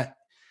 o sea,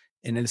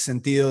 en el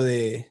sentido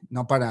de,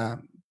 no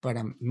para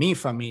mi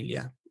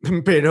familia,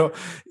 pero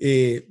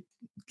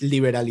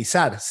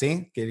liberalizar,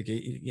 ¿sí?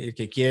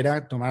 Que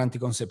quiera tomar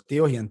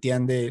anticonceptivos y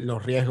entiende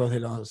los riesgos de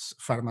los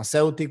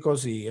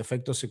farmacéuticos y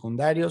efectos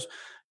secundarios,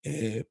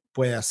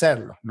 puede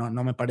hacerlo.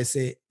 No me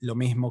parece lo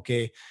mismo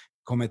que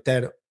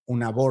cometer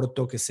un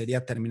aborto, que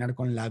sería terminar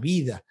con la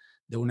vida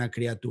de una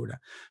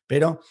criatura.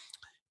 Pero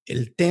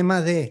el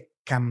tema de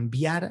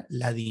cambiar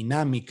la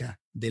dinámica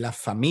de la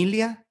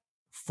familia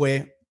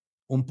fue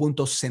un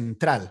punto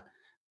central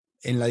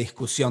en la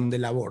discusión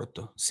del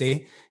aborto,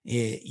 ¿sí?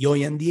 Y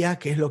hoy en día,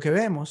 ¿qué es lo que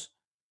vemos?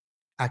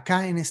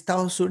 Acá en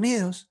Estados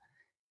Unidos,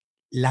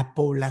 la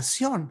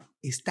población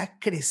está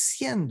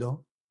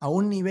creciendo a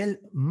un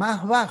nivel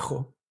más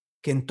bajo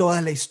que en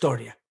toda la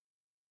historia,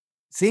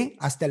 ¿sí?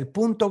 Hasta el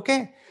punto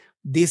que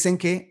dicen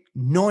que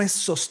no es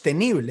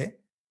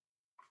sostenible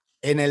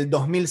en el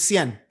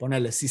 2100,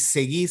 ponerle, si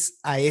seguís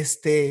a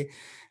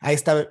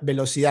esta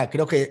velocidad.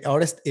 Creo que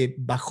ahora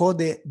bajó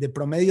de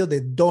promedio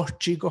de 2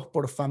 chicos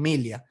por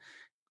familia,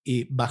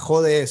 y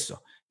bajó de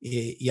eso.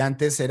 Y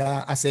antes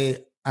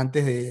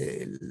antes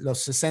de los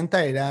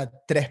 60 era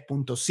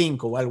 3.5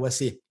 o algo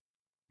así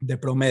de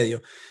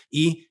promedio.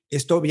 Y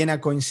esto viene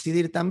a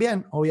coincidir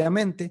también,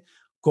 obviamente,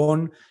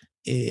 con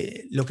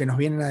lo que nos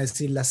vienen a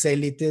decir las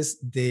élites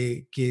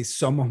de que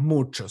somos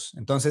muchos.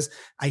 Entonces,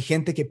 hay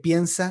gente que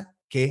piensa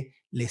que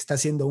le está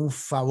haciendo un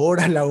favor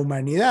a la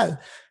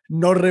humanidad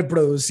no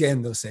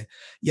reproduciéndose.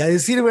 Y a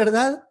decir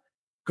verdad,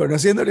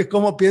 conociéndoles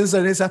cómo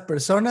piensan esas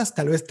personas,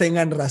 tal vez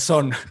tengan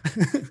razón.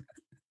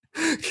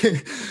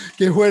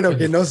 que es bueno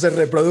que no se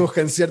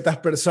reproduzcan ciertas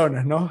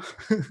personas, ¿no?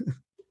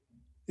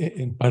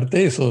 En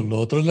parte eso, lo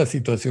otro es la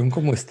situación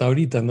como está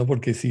ahorita, ¿no?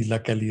 Porque si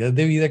la calidad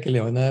de vida que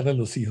le van a dar a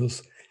los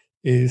hijos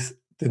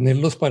es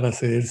tenerlos para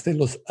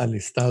cedérselos al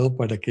Estado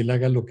para que él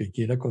haga lo que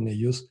quiera con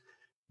ellos,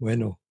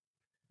 bueno,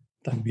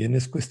 también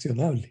es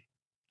cuestionable.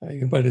 A mí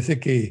me parece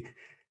que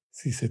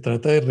si se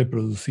trata de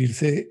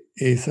reproducirse,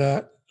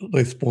 esa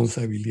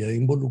responsabilidad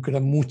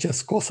involucra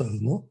muchas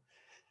cosas, ¿no?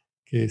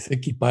 Que es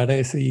equipar a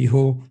ese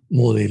hijo,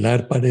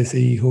 modelar para ese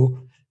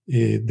hijo,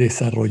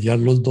 desarrollar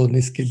los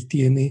dones que él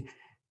tiene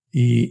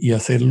y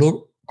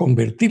hacerlo,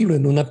 convertirlo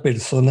en una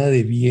persona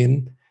de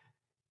bien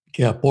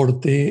que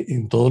aporte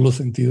en todos los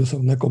sentidos a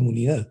una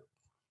comunidad.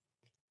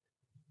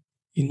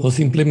 Y no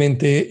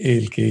simplemente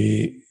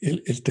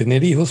el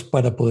tener hijos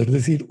para poder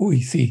decir,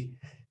 uy, sí,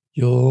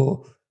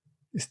 yo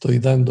estoy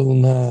dando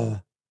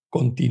una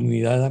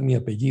continuidad a mi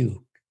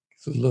apellido.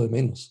 Eso es lo de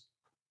menos.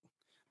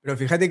 Pero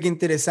fíjate qué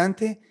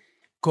interesante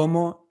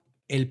cómo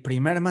el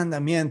primer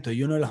mandamiento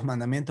y uno de los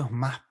mandamientos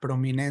más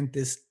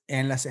prominentes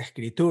en las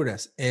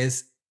escrituras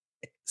es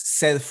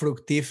sed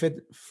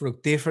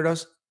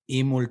fructíferos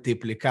y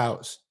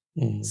multiplicaos.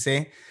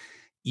 ¿Sí?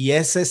 Y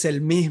ese es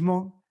el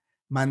mismo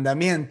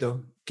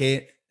mandamiento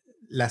que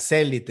las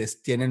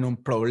élites tienen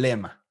un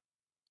problema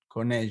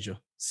con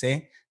ello.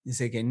 ¿Sí?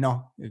 Dice que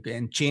no.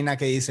 En China,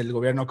 ¿qué dice el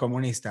gobierno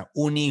comunista?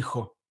 Un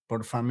hijo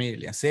por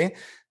familia. ¿Sí?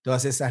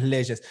 Todas esas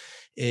leyes.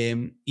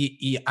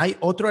 Y hay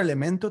otro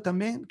elemento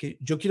también que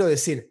yo quiero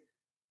decir.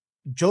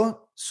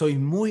 Yo soy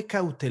muy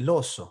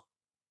cauteloso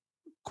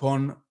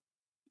con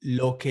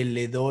lo que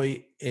le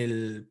doy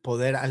el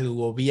poder al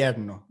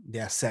gobierno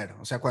de hacer.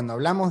 O sea, cuando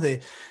hablamos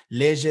de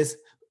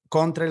leyes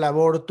contra el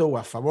aborto o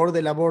a favor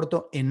del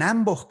aborto, en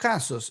ambos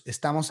casos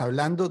estamos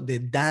hablando de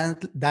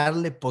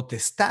darle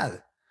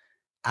potestad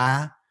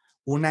a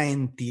una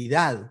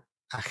entidad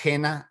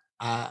ajena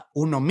a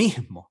uno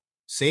mismo,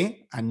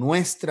 ¿sí? A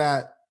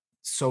nuestra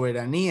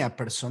soberanía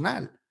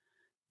personal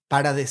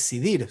para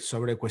decidir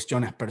sobre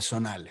cuestiones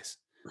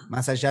personales,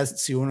 más allá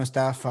si uno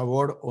está a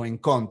favor o en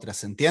contra,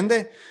 ¿se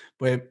entiende?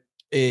 Pues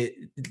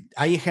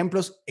hay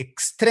ejemplos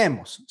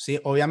extremos, ¿sí?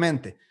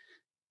 Obviamente,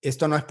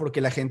 esto no es porque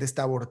la gente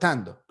está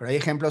abortando, pero hay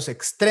ejemplos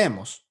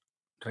extremos,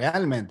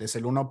 realmente es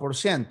el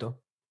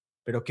 1%,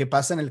 pero ¿qué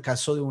pasa en el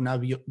caso de una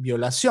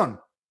violación?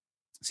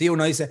 Sí,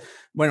 uno dice,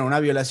 bueno, una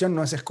violación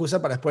no es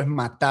excusa para después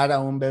matar a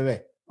un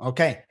bebé,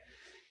 ¿ok?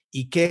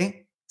 ¿Y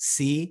qué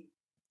si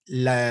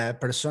la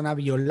persona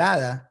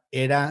violada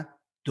era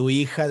tu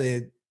hija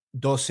de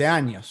 12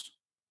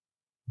 años?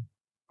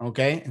 ¿Ok?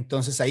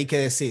 Entonces, ¿ahí qué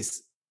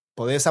decís?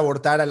 ¿Podés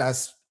abortar a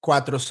las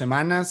 4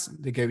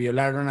 semanas de que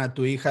violaron a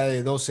tu hija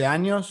de 12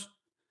 años?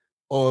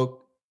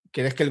 ¿O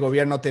querés que el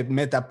gobierno te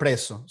meta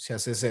preso si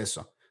haces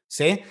eso?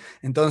 ¿Sí?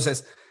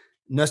 Entonces,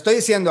 no estoy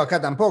diciendo acá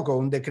tampoco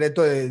un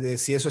decreto de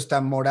si eso está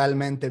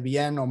moralmente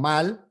bien o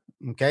mal,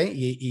 ¿ok?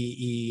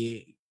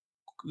 Y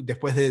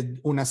después de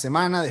una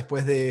semana,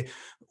 después de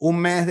un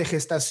mes de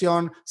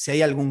gestación, si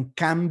hay algún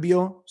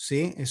cambio,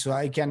 ¿sí? Eso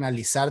hay que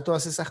analizar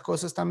todas esas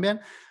cosas también,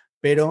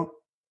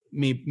 pero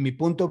mi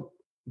punto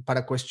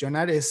para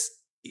cuestionar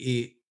es,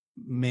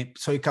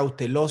 soy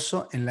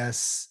cauteloso en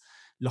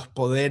los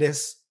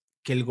poderes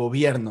que el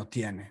gobierno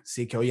tiene,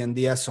 ¿sí? Que hoy en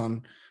día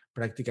son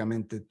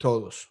prácticamente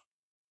todos.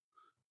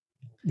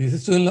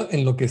 Dices tú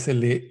en lo que se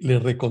le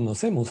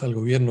reconocemos al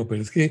gobierno,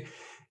 pero es que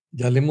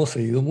ya le hemos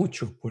cedido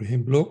mucho. Por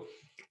ejemplo,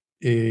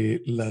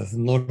 las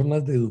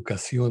normas de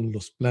educación,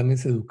 los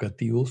planes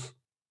educativos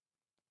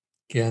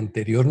que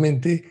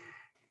anteriormente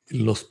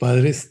los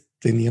padres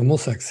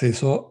teníamos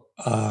acceso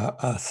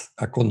a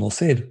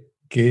conocer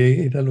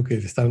qué era lo que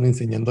le estaban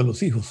enseñando a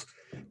los hijos.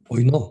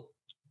 Hoy no.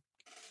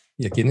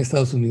 Y aquí en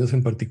Estados Unidos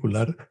en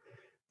particular,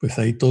 pues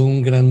hay todo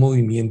un gran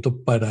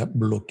movimiento para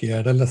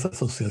bloquear a las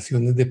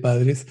asociaciones de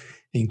padres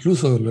e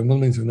incluso, lo hemos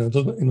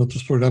mencionado en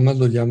otros programas,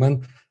 lo llaman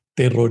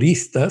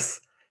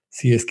terroristas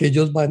si es que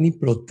ellos van y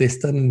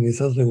protestan en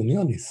esas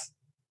reuniones,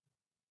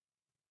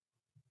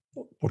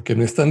 porque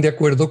no están de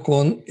acuerdo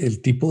con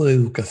el tipo de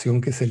educación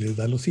que se les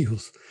da a los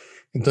hijos.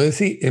 Entonces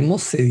sí,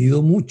 hemos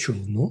cedido mucho,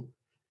 ¿no?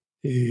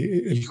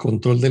 El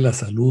control de la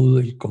salud,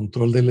 el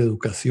control de la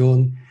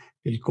educación,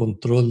 el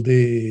control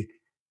de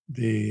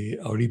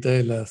ahorita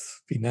de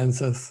las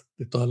finanzas,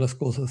 de todas las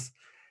cosas.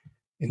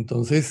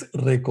 Entonces,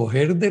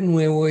 recoger de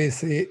nuevo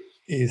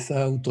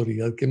esa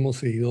autoridad que hemos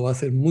seguido va a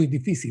ser muy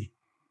difícil,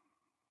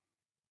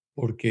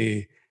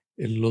 porque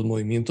los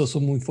movimientos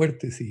son muy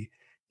fuertes y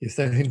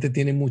esta gente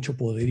tiene mucho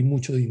poder y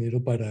mucho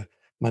dinero para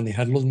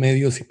manejar los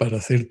medios y para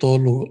hacer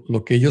todo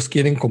lo que ellos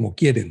quieren como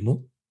quieren,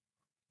 ¿no?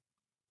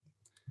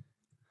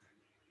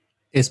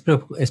 Es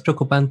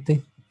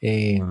preocupante.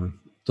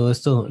 Todo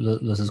esto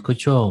los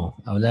escucho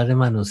hablar,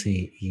 hermanos,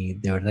 y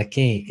de verdad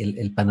que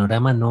el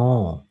panorama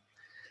no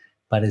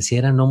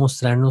pareciera no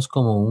mostrarnos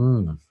como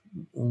un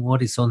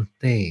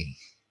horizonte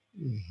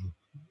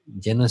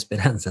lleno de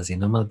esperanza,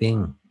 sino más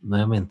bien,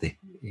 nuevamente,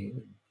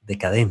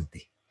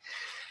 decadente.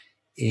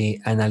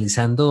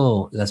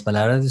 Analizando las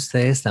palabras de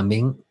ustedes,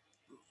 también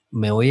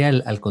me voy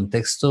al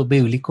contexto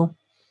bíblico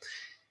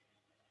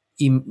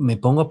y me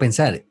pongo a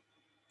pensar,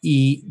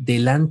 y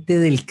delante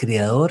del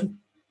Creador,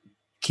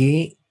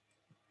 ¿qué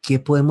 ¿qué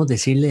podemos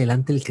decirle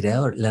delante del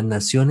Creador? Las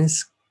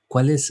naciones,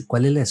 cuál es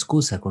la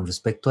excusa con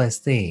respecto a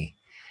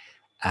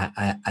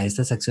a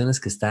estas acciones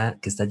que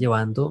está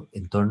llevando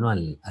en torno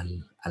al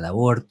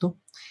aborto?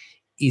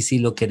 Y si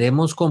lo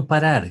queremos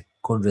comparar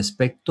con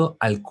respecto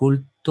al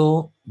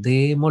culto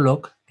de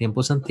Moloch,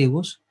 tiempos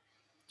antiguos,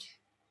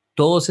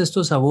 todos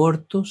estos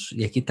abortos,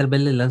 y aquí tal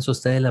vez le lanzo a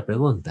ustedes la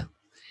pregunta,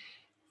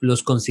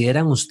 ¿los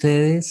consideran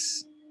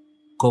ustedes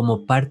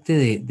como parte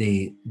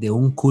de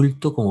un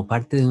culto, como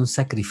parte de un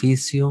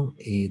sacrificio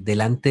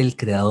delante del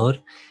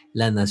Creador?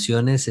 Las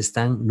naciones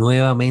están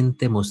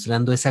nuevamente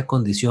mostrando esa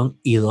condición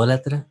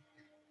idólatra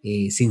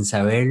sin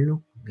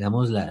saberlo,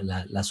 digamos,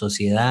 la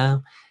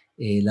sociedad,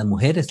 las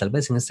mujeres tal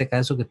vez en este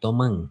caso que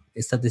toman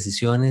estas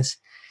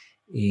decisiones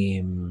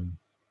eh,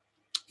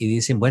 y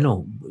dicen,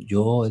 bueno,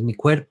 yo es mi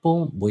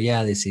cuerpo, voy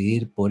a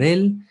decidir por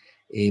él,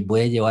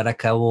 voy a llevar a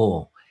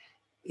cabo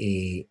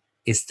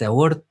este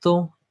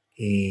aborto.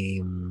 eh,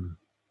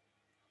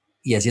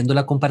 y haciendo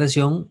la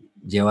comparación,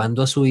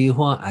 llevando a su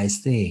hijo a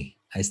este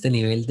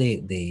nivel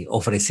de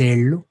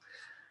ofrecerlo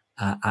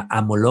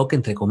a Moloch,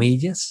 entre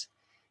comillas,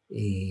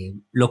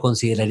 ¿lo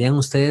considerarían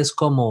ustedes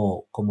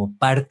como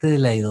parte de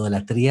la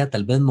idolatría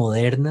tal vez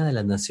moderna de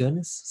las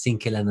naciones, sin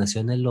que las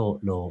naciones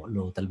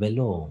tal vez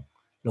lo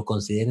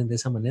consideren de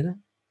esa manera?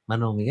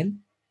 Mano Miguel.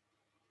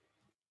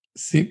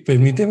 Sí,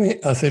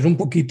 permíteme hacer un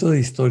poquito de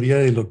historia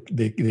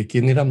de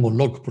quién era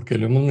Moloch, porque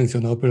lo hemos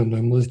mencionado, pero no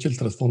hemos hecho el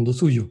trasfondo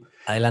suyo.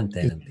 Adelante,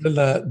 adelante. Es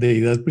la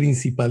deidad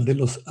principal de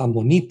los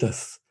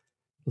amonitas.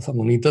 Los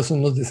amonitas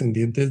son los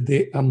descendientes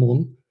de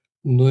Amón,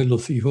 uno de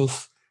los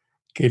hijos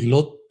que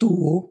Lot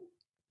tuvo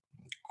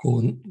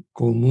con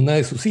una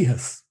de sus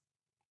hijas.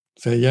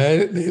 O sea, ya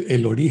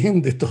el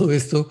origen de todo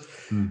esto,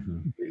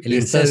 El de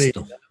esta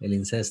incesto, deidad, el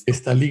incesto.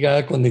 está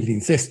ligada con el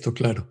incesto,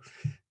 claro.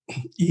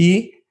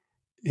 Y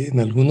en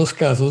algunos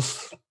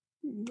casos,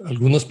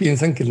 algunos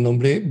piensan que el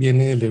nombre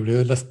viene del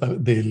hebreo,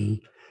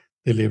 del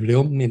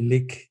hebreo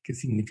melech, que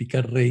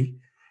significa rey,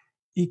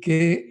 y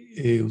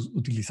que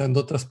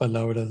utilizando otras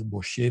palabras,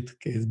 boshet,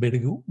 que es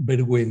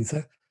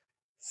vergüenza,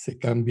 se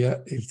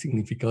cambia el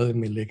significado de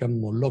melech a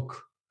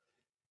moloch,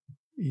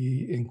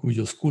 y en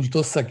cuyos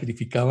cultos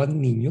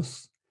sacrificaban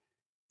niños.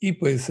 Y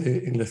pues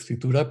en la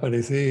escritura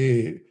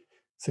aparece,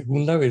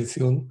 según la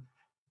versión,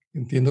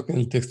 entiendo que en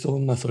el texto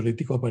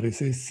masorético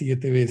aparece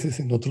 7 veces,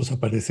 en otros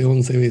aparece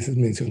 11 veces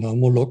mencionado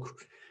Moloch,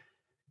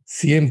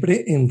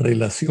 siempre en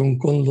relación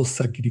con los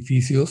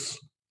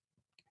sacrificios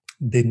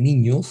de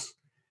niños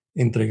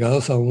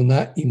entregados a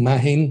una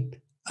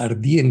imagen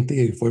ardiente,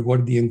 de fuego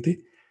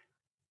ardiente.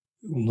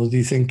 Unos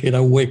dicen que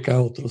era hueca,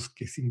 otros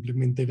que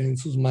simplemente era en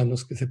sus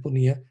manos que se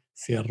ponía,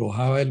 se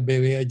arrojaba el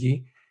bebé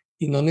allí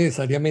y no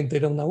necesariamente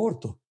era un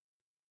aborto,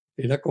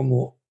 era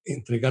como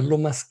entregar lo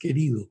más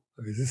querido.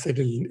 A veces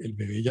el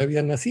bebé ya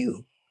había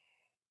nacido,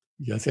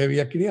 ya se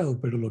había criado,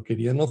 pero lo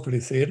querían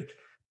ofrecer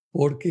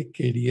porque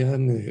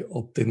querían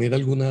obtener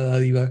alguna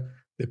dádiva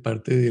de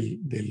parte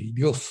del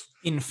Dios.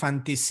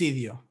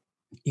 Infanticidio.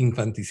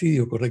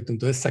 Infanticidio, correcto.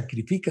 Entonces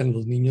sacrifican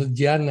los niños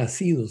ya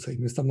nacidos, ahí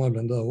no estamos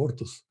hablando de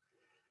abortos.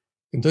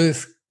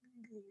 Entonces,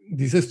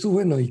 dices tú,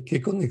 bueno, ¿y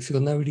qué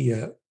conexión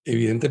habría?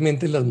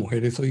 Evidentemente las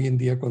mujeres hoy en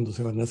día cuando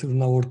se van a hacer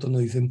un aborto no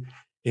dicen,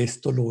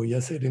 esto lo voy a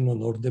hacer en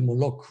honor de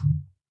Moloch.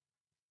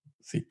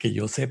 Sí, que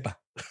yo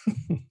sepa.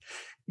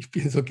 Y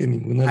pienso que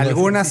ninguna lo hace.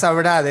 Algunas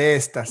habrá de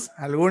estas,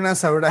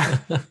 algunas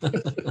habrá.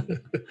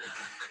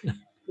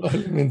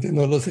 Probablemente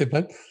no lo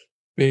sepan,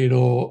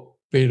 pero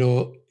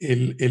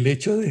el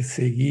hecho de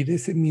seguir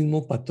ese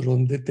mismo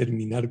patrón de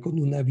terminar con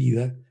una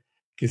vida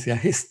que se ha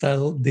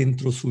gestado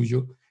dentro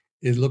suyo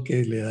es lo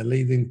que le da la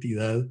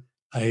identidad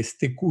a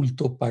este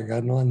culto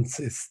pagano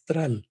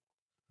ancestral,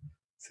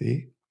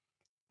 ¿sí?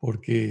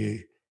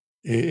 Porque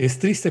es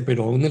triste,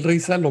 pero aún el rey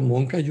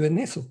Salomón cayó en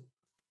eso.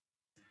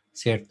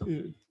 Cierto.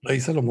 El rey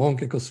Salomón,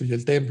 que construyó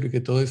el templo y que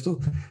todo esto,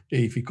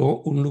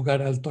 edificó un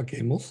lugar alto a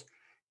Quemos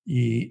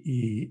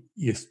y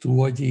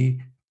estuvo allí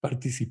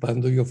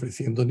participando y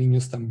ofreciendo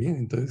niños también.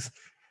 Entonces,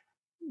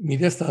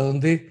 mire hasta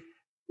dónde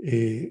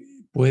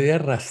puede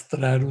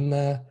arrastrar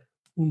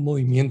un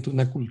movimiento,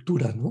 una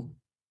cultura, ¿no?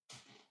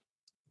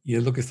 Y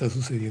es lo que está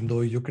sucediendo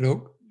hoy, yo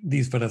creo,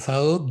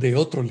 disfrazado de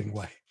otro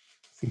lenguaje,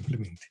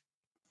 simplemente.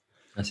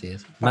 Así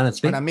es.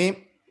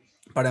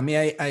 Para mí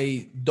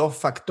hay dos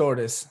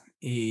factores.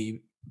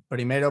 Y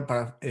primero,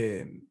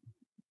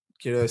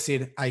 quiero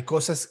decir, hay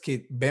cosas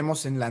que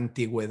vemos en la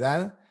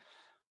antigüedad,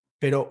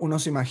 pero uno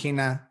se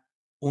imagina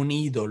un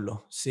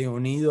ídolo, ¿sí?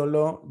 Un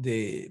ídolo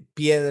de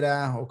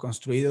piedra o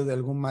construido de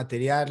algún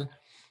material.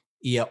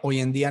 Y hoy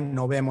en día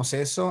no vemos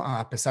eso,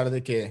 a pesar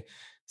de que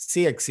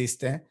sí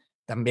existe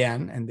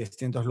también en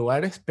distintos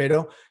lugares,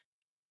 pero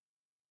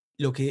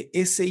lo que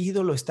ese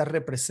ídolo está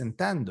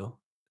representando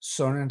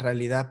son en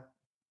realidad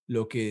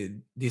lo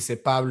que dice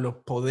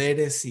Pablo,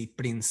 poderes y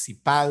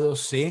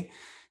principados, ¿sí?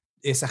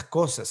 Esas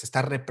cosas,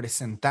 está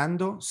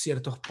representando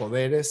ciertos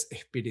poderes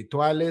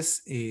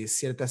espirituales y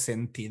ciertas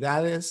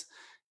entidades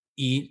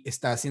y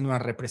está haciendo una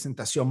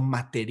representación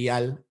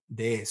material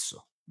de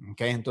eso.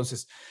 ¿Okay?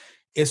 Entonces,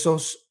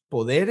 esos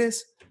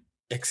poderes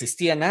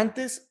existían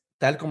antes,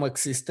 tal como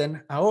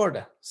existen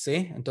ahora,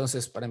 ¿sí?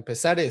 Entonces, para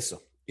empezar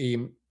eso. Y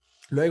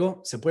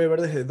luego se puede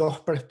ver desde dos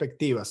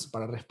perspectivas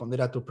para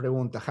responder a tu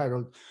pregunta,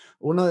 Harold.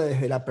 Uno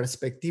desde la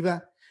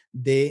perspectiva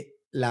de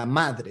la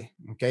madre,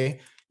 ¿ok?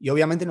 Y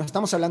obviamente no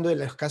estamos hablando de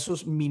los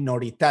casos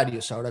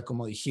minoritarios, ahora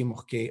como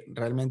dijimos, que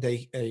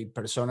realmente hay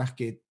personas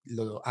que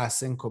lo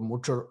hacen con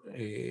mucho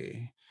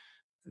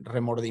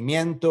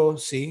remordimiento,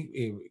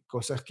 ¿sí?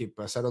 Cosas que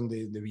pasaron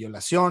de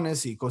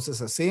violaciones y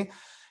cosas así.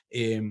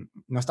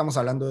 No estamos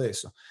hablando de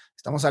eso.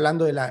 Estamos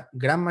hablando de la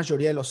gran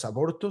mayoría de los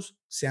abortos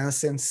se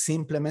hacen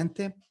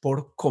simplemente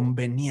por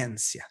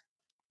conveniencia,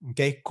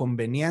 ¿ok?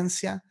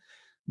 Conveniencia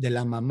de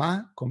la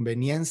mamá,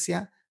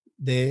 conveniencia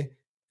de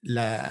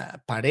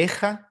la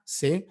pareja,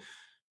 ¿sí?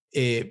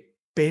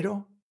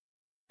 Pero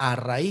a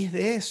raíz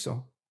de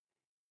eso,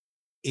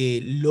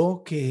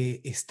 lo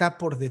que está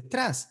por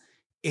detrás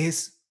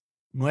es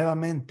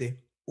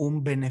nuevamente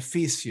un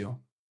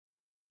beneficio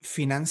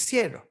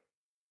financiero,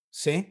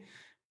 ¿sí?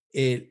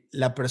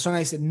 La persona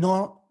dice,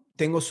 no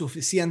tengo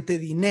suficiente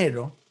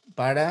dinero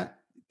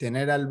para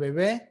tener al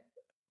bebé.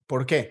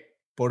 ¿Por qué?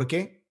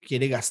 Porque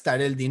quiere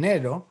gastar el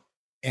dinero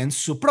en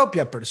su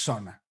propia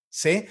persona,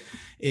 ¿sí?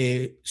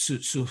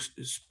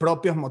 Sus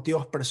propios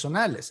motivos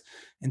personales.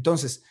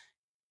 Entonces,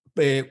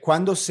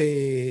 cuando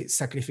se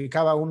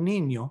sacrificaba a un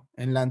niño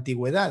en la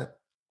antigüedad,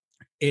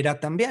 era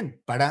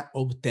también para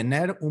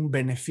obtener un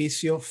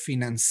beneficio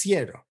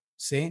financiero,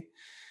 ¿sí?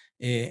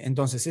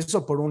 Entonces,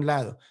 eso por un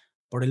lado.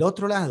 Por el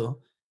otro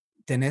lado,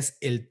 tenés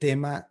el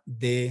tema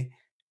de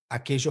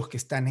aquellos que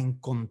están en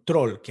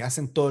control, que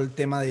hacen todo el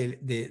tema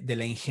de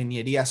la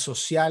ingeniería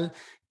social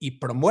y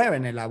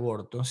promueven el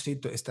aborto, ¿sí?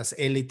 Estas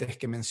élites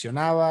que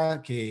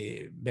mencionaba,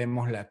 que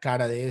vemos la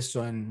cara de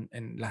eso en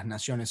las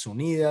Naciones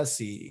Unidas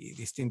y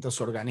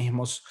distintos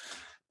organismos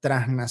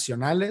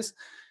transnacionales.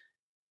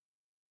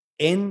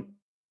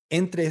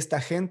 Entre esta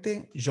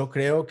gente, yo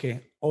creo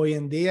que hoy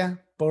en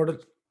día,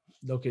 por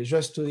lo que yo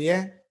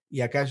estudié,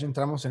 y acá ya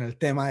entramos en el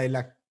tema de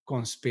la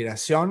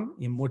conspiración,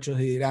 y muchos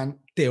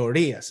dirán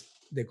teorías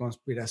de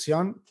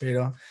conspiración,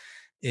 pero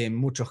en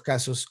muchos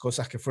casos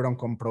cosas que fueron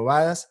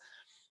comprobadas,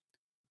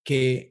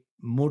 que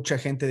mucha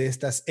gente de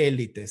estas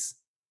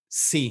élites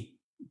sí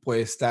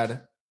puede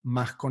estar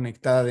más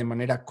conectada de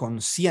manera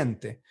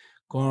consciente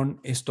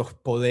con estos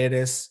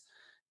poderes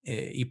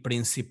y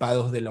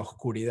principados de la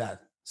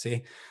oscuridad,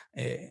 ¿sí?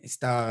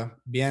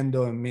 Estaba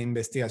viendo en mi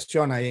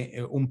investigación, hay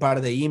un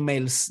par de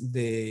emails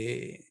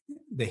de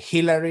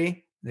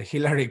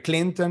Hillary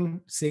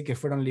Clinton, ¿sí? Que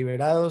fueron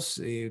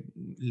liberados,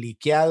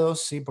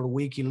 liqueados, ¿sí? Por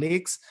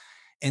Wikileaks,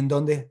 en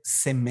donde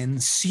se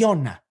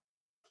menciona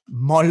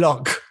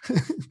Moloch.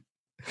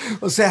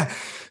 O sea,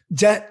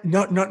 ya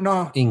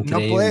no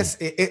Increíble. puedes,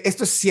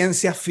 esto es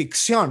ciencia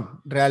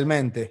ficción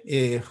realmente.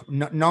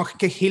 No es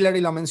que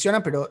Hillary lo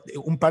menciona, pero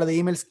un par de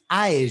emails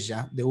a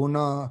ella, de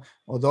uno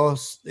o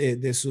dos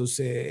de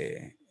sus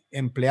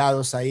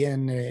empleados ahí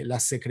en la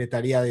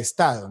Secretaría de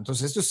Estado.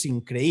 Entonces, esto es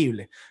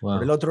increíble.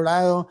 Por el Wow. otro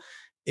lado,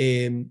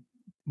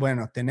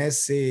 bueno,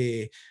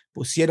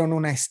 pusieron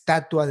una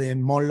estatua de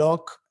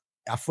Moloch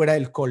afuera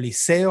del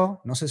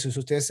Coliseo, no sé si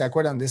ustedes se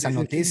acuerdan de esa Sí, sí,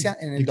 sí. noticia,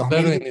 en el Sí,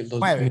 claro, en el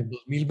 2019.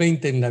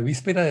 2020, en la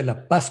víspera de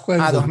la Pascua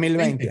del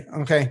 2020,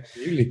 2020. ok.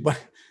 Increíble. Bueno,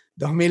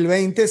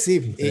 2020, sí.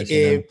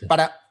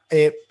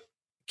 Impresionante.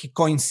 Qué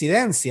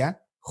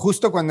coincidencia,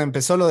 justo cuando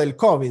empezó lo del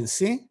COVID,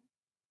 ¿sí?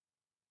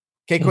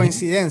 Qué Ujú.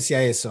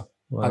 coincidencia eso,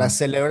 para Wow.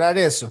 celebrar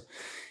eso.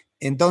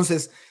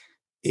 Entonces,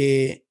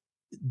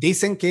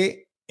 dicen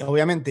que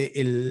obviamente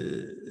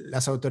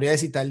las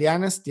autoridades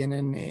italianas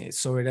tienen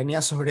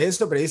soberanía sobre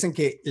esto, pero dicen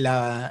que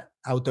las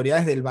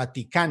autoridades del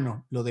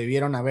Vaticano lo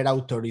debieron haber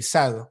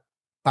autorizado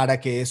para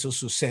que eso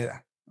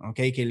suceda, ¿ok?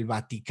 Que el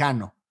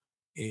Vaticano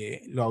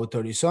lo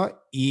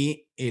autorizó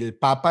y el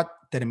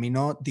Papa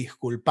terminó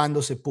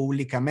disculpándose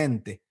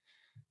públicamente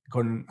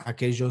con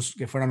aquellos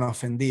que fueron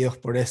ofendidos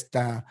por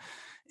esta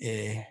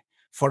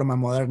forma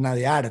moderna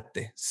de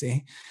arte,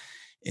 ¿sí?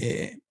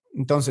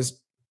 Entonces,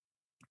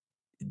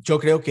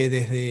 yo creo que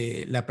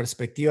desde la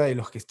perspectiva de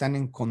los que están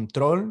en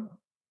control,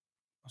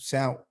 o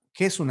sea,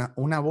 ¿qué es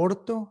un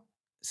aborto?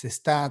 Se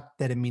está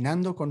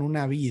terminando con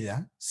una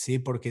vida, ¿sí?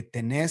 Porque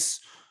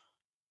tenés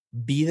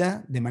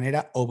vida de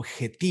manera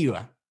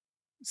objetiva,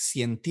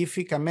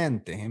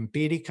 científicamente,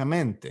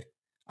 empíricamente,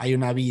 hay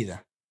una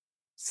vida,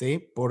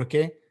 ¿sí?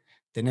 Porque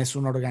tenés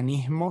un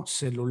organismo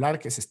celular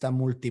que se está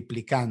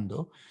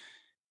multiplicando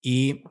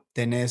y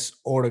tenés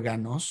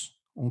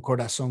órganos, un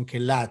corazón que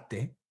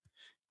late,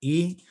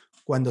 y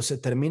cuando se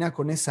termina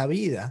con esa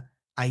vida,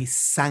 hay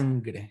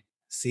sangre,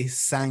 ¿sí?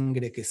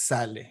 Sangre que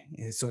sale.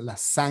 Eso, la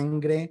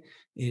sangre,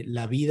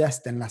 la vida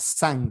está en la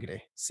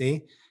sangre,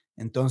 ¿sí?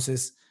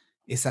 Entonces,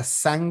 esa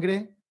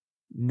sangre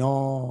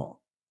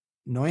no,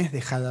 no es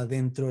dejada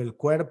dentro del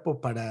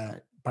cuerpo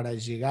para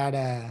llegar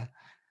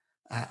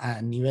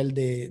a nivel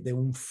de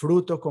un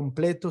fruto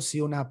completo,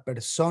 sí, una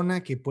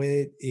persona que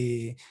puede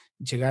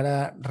llegar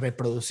a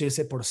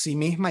reproducirse por sí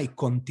misma y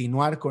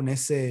continuar con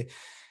ese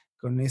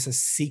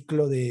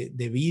ciclo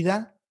de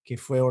vida, que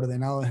fue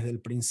ordenado desde el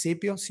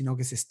principio, sino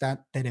que se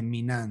está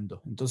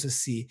terminando. Entonces,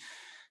 si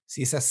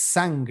esa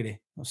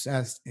sangre, o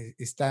sea,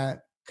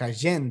 está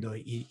cayendo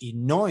y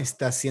no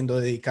está siendo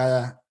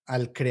dedicada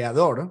al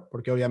Creador,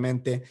 porque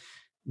obviamente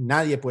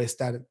nadie puede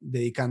estar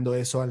dedicando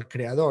eso al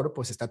Creador,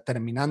 pues está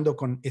terminando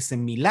con ese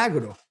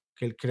milagro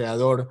que el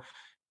Creador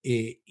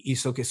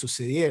hizo que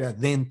sucediera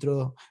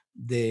dentro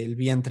del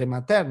vientre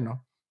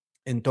materno.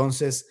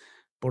 Entonces,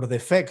 por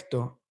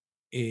defecto,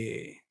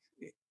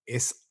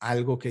 es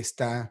algo que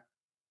está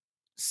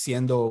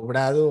siendo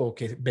obrado o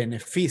que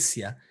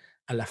beneficia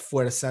a las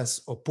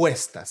fuerzas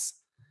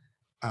opuestas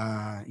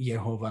a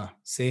Jehová,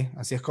 ¿sí?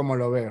 Así es como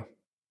lo veo.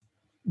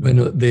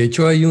 Bueno, de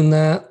hecho hay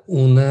una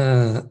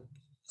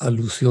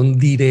alusión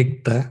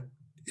directa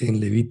en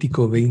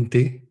Levítico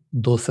 20,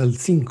 2 al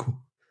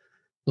 5,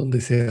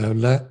 donde se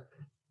habla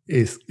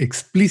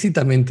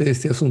explícitamente de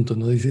este asunto,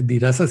 ¿no? Dice,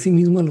 dirás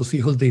asimismo a los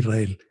hijos de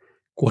Israel,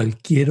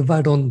 cualquier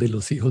varón de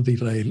los hijos de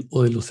Israel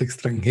o de los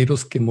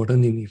extranjeros que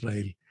moran en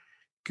Israel,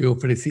 que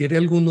ofreciere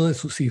alguno de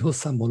sus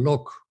hijos a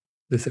Moloc,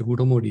 de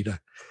seguro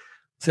morirá.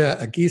 O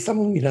sea, aquí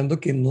estamos mirando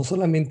que no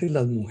solamente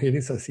las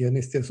mujeres hacían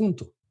este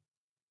asunto,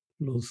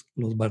 los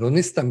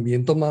varones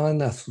también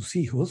tomaban a sus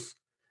hijos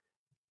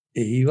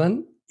e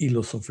iban y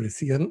los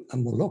ofrecían a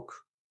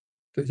Moloc.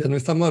 Entonces ya no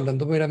estamos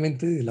hablando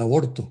meramente del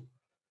aborto,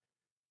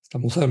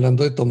 estamos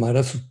hablando de tomar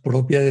a su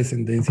propia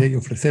descendencia y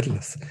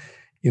ofrecerlas.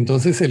 Y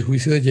entonces el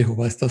juicio de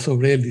Jehová está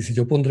sobre él. Dice,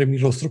 yo pondré mi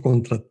rostro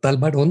contra tal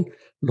varón,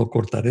 lo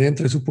cortaré de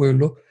entre su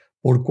pueblo,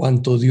 por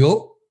cuanto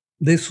dio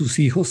de sus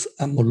hijos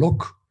a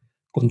Moloc,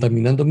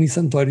 contaminando mi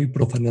santuario y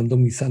profanando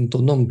mi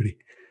santo nombre.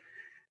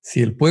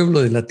 Si el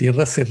pueblo de la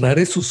tierra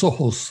cerrare sus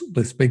ojos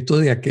respecto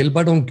de aquel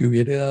varón que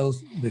hubiere dado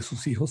de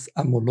sus hijos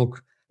a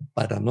Moloc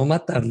para no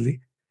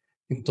matarle,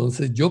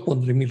 entonces yo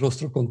pondré mi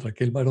rostro contra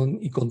aquel varón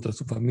y contra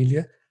su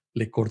familia,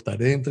 le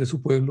cortaré de entre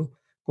su pueblo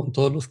con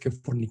todos los que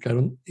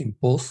fornicaron en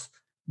pos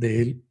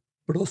de él,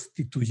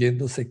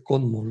 prostituyéndose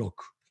con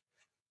Moloc.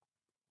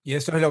 Y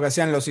esto es lo que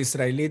hacían los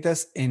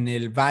israelitas en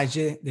el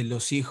valle de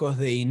los hijos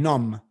de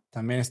Hinnom.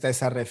 También está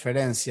esa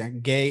referencia,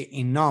 Gay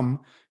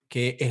Hinnom,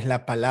 que es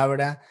la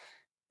palabra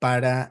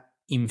para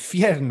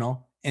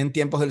infierno en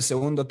tiempos del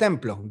segundo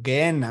templo.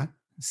 Gehenna,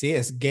 ¿sí?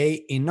 Es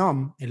Gay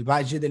Hinnom, el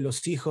valle de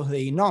los hijos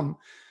de Hinnom,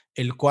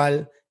 el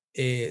cual,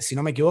 si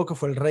no me equivoco,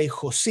 fue el rey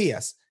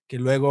Josías, que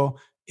luego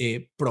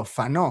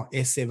profanó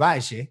ese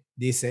valle,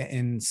 dice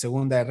en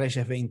Segunda de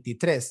Reyes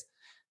 23,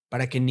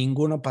 para que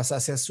ninguno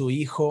pasase a su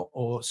hijo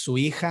o su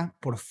hija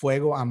por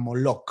fuego a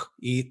Moloc,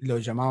 y lo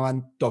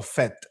llamaban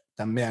Tofet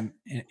también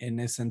en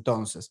ese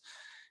entonces.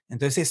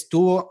 Entonces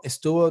estuvo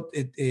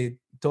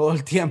todo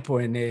el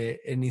tiempo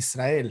en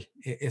Israel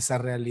esa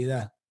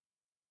realidad.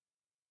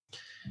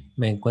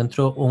 Me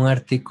encuentro un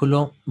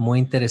artículo muy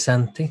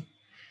interesante,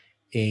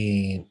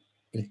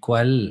 el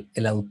cual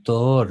el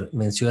autor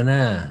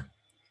menciona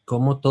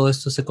cómo todo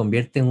esto se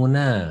convierte en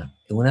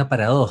una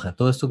paradoja,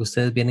 todo esto que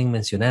ustedes vienen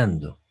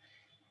mencionando.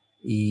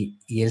 Y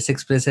él se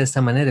expresa de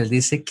esta manera, él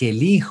dice que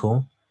el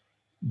hijo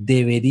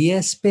debería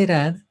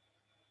esperar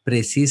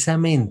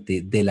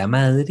precisamente de la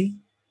madre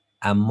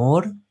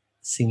amor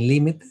sin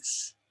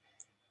límites,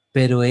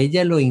 pero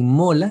ella lo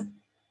inmola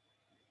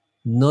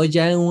no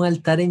ya en un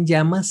altar en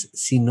llamas,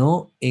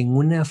 sino en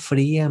una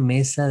fría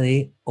mesa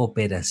de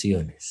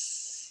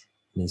operaciones.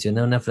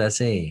 Menciona una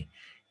frase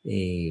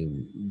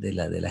de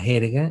la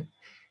jerga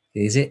que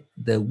dice,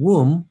 the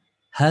womb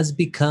has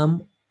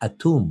become a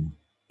tomb.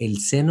 El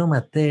seno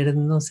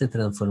materno se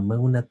transformó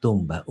en una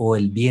tumba, o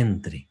el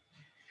vientre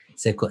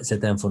se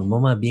transformó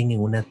más bien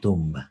en una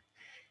tumba.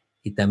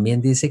 Y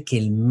también dice que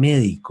el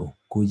médico,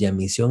 cuya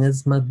misión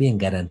es más bien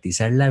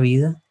garantizar la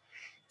vida,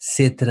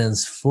 se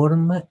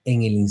transforma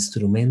en el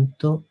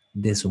instrumento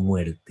de su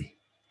muerte.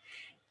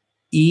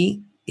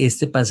 Y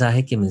este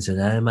pasaje que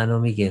mencionaba el hermano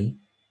Miguel,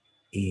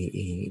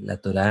 la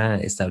Torá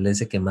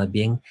establece que más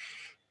bien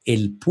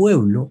el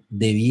pueblo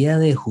debía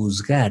de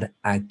juzgar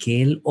a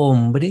aquel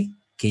hombre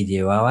que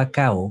llevaba a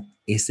cabo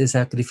este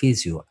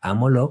sacrificio a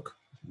Moloc.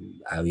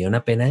 Había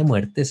una pena de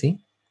muerte,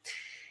 ¿sí?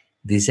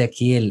 Dice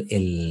aquí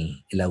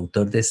el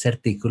autor de este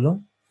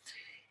artículo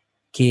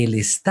que el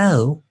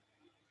Estado,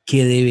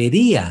 que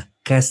debería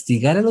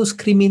castigar a los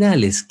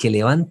criminales que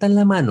levantan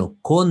la mano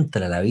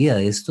contra la vida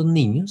de estos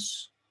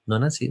niños no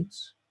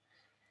nacidos,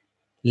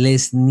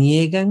 les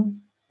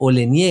niegan o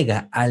le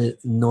niega al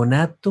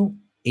nonato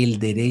el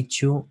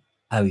derecho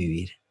a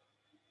vivir.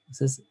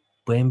 Entonces,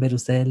 pueden ver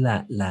ustedes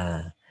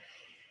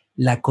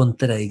la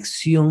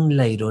contradicción,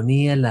 la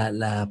ironía,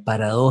 la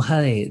paradoja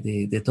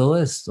de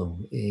todo esto.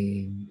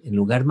 En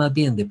lugar más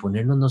bien de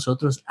ponernos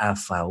nosotros a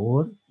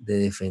favor de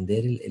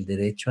defender el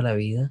derecho a la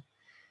vida,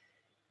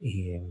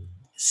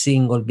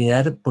 sin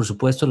olvidar, por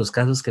supuesto, los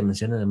casos que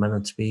menciona el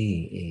hermano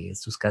Tzvi,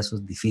 estos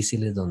casos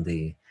difíciles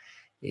donde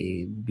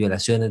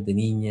violaciones de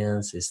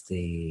niñas,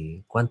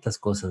 cuántas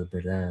cosas,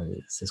 ¿verdad?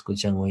 Se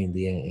escuchan hoy en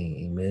día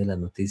en medio de las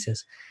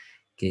noticias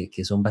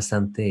que son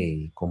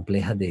bastante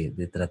complejas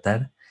de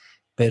tratar,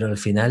 pero al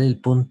final el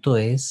punto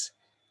es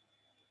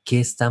qué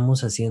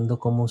estamos haciendo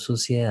como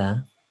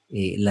sociedad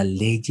las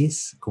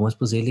leyes, cómo es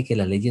posible que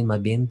las leyes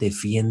más bien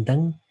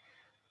defiendan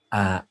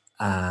a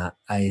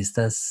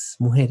estas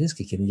mujeres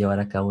que quieren llevar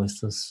a cabo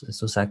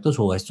estos actos,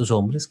 o a estos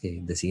hombres que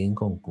deciden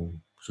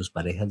con sus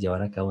parejas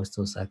llevar a cabo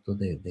estos actos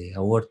de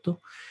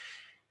aborto,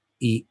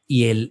 y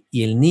el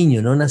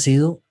niño no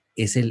nacido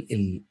es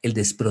el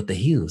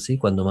desprotegido, ¿sí?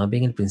 Cuando más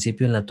bien al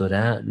principio en la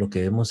Torá lo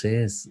que vemos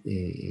es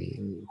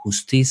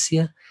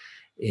justicia,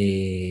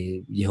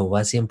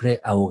 Jehová siempre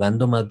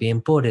abogando más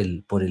bien por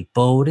el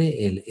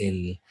pobre,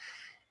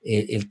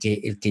 el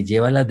que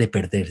lleva las de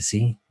perder,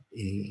 ¿sí?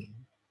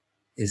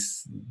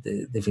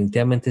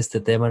 Definitivamente este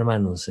tema,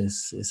 hermanos,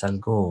 es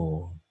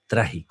algo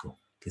trágico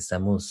que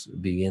estamos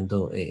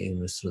viviendo en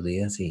nuestros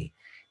días, y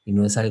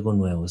no es algo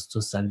nuevo. Esto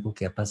es algo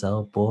que ha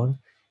pasado por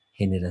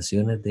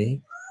generaciones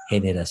de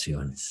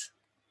generaciones.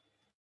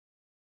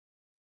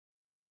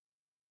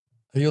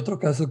 Hay otro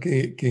caso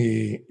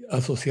que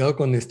asociado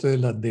con esto de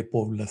la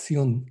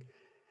depoblación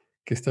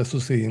que está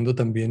sucediendo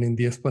también en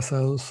días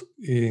pasados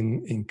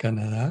en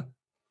Canadá.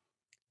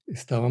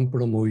 Estaban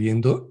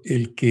promoviendo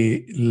el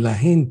que la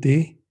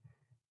gente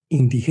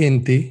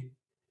indigente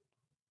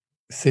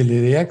se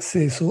le dé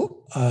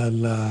acceso a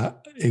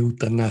la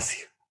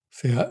eutanasia, o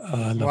sea,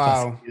 a la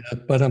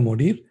facilidad para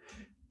morir,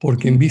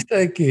 porque en vista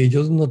de que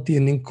ellos no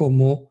tienen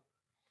cómo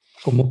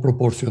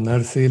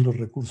proporcionarse los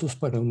recursos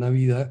para una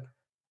vida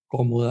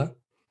cómoda,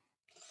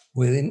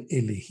 pueden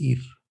elegir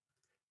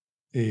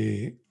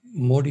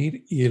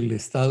morir, y el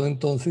Estado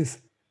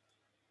entonces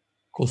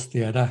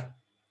costeará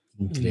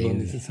lo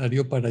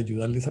necesario para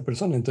ayudarle a esa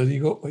persona. Entonces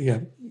digo,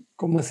 oiga,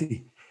 ¿cómo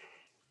así?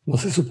 ¿No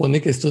se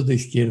supone que estos de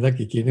izquierda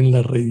que quieren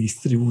la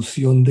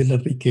redistribución de la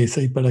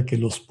riqueza y para que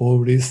los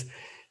pobres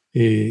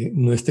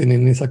no estén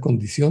en esa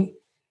condición?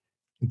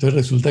 Entonces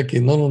resulta que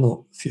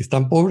no, si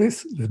están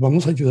pobres, les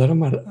vamos a ayudar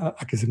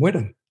a que se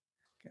mueran.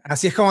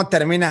 Así es como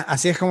termina,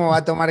 así es como va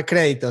a tomar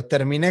crédito.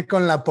 Terminé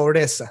con la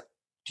pobreza.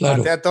 Claro.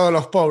 Maté a todos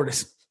los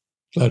pobres.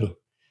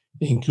 Claro.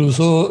 E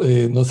incluso,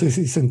 no sé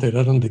si se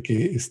enteraron de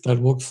que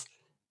Starbucks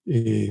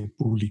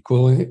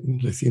publicó en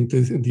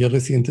días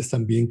recientes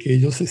también que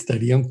ellos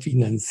estarían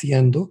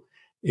financiando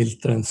el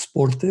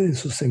transporte de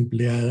sus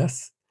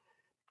empleadas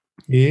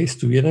que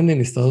estuvieran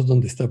en estados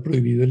donde está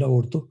prohibido el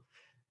aborto,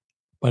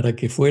 para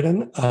que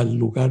fueran al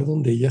lugar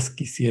donde ellas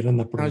quisieran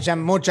aprobar. No, ya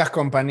muchas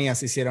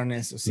compañías hicieron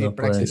eso, sí, no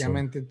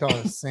prácticamente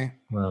todas, sí.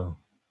 Wow.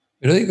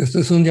 Pero digo, esto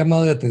es un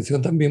llamado de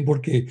atención también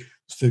porque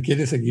usted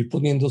quiere seguir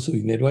poniendo su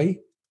dinero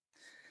ahí.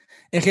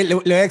 Es que le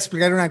voy a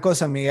explicar una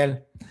cosa,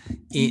 Miguel,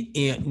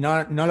 y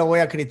no lo voy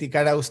a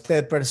criticar a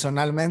usted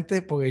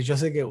personalmente, porque yo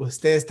sé que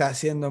usted está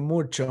haciendo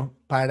mucho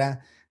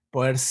para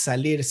poder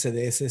salirse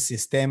de ese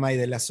sistema y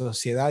de la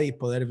sociedad y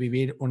poder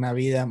vivir una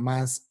vida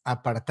más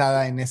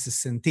apartada en ese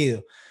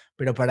sentido.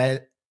 Pero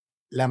para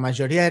la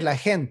mayoría de la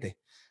gente,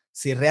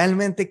 si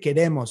realmente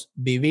queremos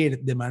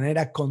vivir de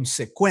manera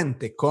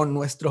consecuente con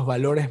nuestros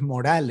valores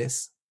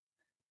morales,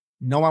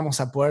 no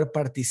vamos a poder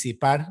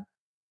participar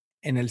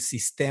en el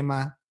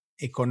sistema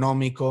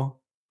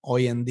económico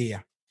hoy en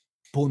día.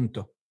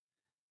 Punto.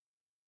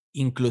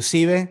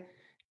 Inclusive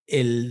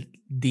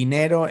el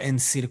dinero en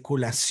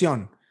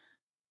circulación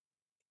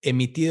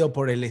emitido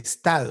por el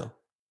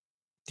Estado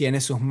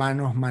tiene sus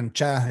manos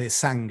manchadas de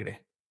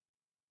sangre.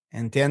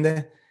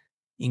 ¿Entiendes?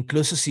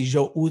 Incluso si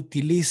yo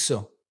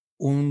utilizo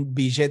un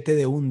billete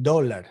de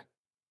 $1,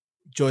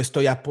 yo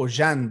estoy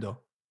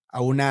apoyando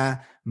a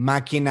una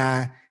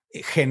máquina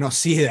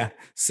genocida,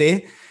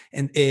 ¿sí?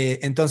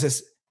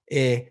 Entonces,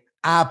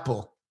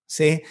 Apple,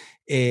 ¿sí?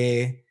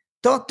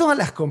 Todas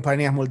las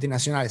compañías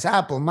multinacionales,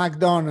 Apple,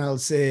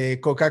 McDonald's,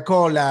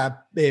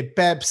 Coca-Cola,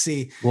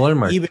 Pepsi,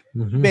 Walmart,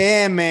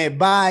 IBM,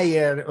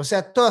 Bayer, o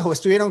sea, todas o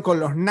estuvieron con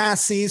los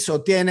nazis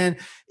o tienen,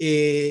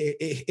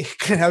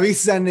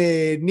 esclavizan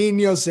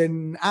niños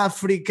en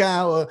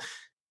África, o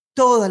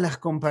todas las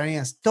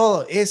compañías,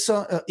 todo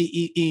eso,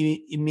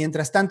 y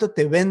mientras tanto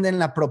te venden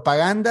la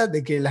propaganda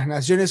de que las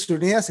Naciones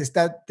Unidas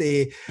está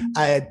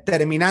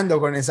terminando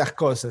con esas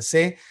cosas,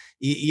 ¿sí?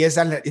 Y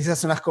esas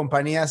son las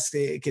compañías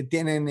que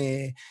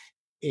tienen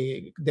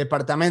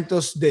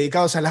departamentos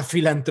dedicados a la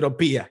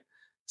filantropía,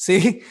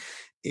 ¿sí?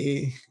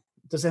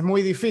 Entonces es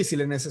muy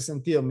difícil en ese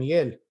sentido,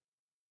 Miguel.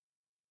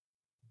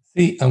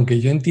 Sí,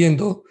 aunque yo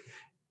entiendo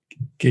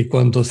que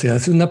cuando se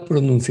hace una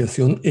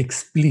pronunciación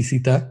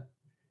explícita,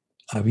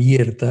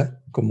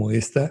 abierta como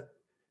esta,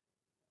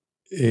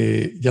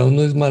 ya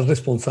uno es más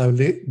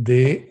responsable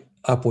de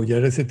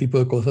apoyar ese tipo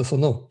de cosas o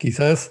no.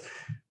 Quizás,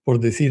 por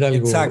decir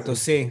algo, exacto,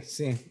 sí.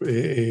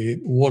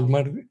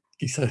 Walmart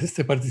quizás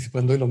esté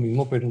participando de lo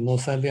mismo, pero no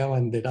sale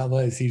abanderado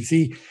a decir,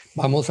 sí,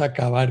 vamos a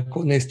acabar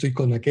con esto y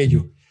con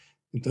aquello.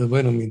 Entonces,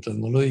 bueno, mientras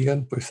no lo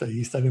digan, pues ahí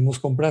estaremos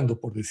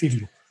comprando, por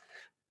decirlo.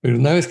 Pero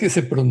una vez que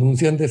se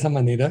pronuncian de esa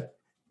manera,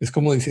 es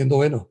como diciendo,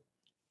 bueno,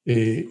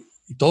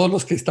 y todos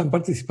los que están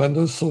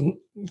participando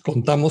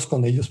contamos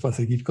con ellos para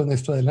seguir con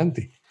esto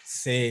adelante.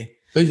 Sí.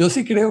 Entonces yo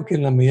sí creo que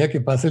en la medida que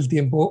pasa el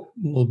tiempo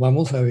nos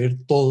vamos a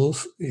ver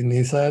todos en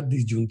esa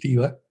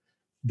disyuntiva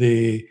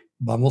de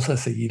vamos a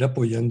seguir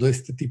apoyando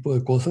este tipo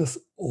de cosas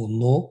o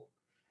no,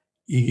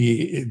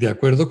 Y de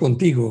acuerdo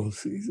contigo,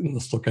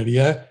 nos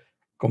tocaría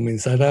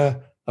comenzar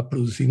a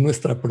producir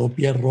nuestra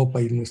propia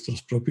ropa y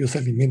nuestros propios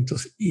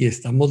alimentos, y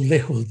estamos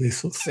lejos de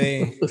eso.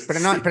 Sí, pero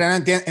no,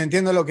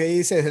 entiendo lo que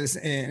dices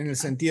en el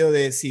sentido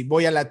de si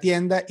voy a la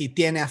tienda y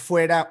tiene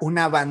afuera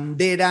una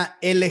bandera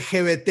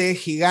LGBT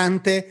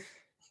gigante,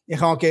 es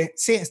como que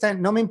sí,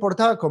 no me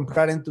importaba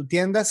comprar en tu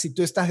tienda, si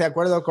tú estás de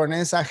acuerdo con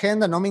esa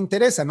agenda, no me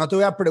interesa, no te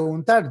voy a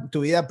preguntar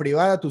tu vida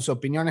privada, tus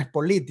opiniones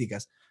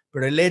políticas,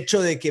 pero el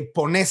hecho de que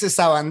pones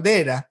esa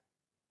bandera,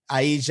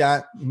 ahí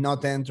ya no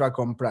te entro a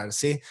comprar,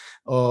 ¿sí?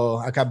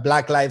 O acá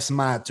Black Lives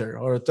Matter,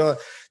 o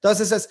todas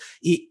esas,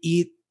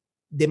 y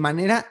de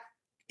manera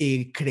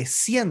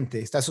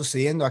creciente está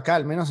sucediendo acá,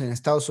 al menos en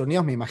Estados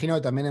Unidos, me imagino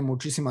que también en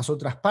muchísimas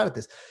otras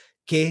partes,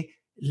 que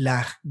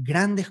las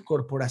grandes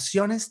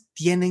corporaciones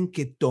tienen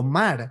que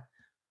tomar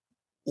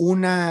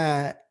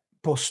una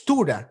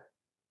postura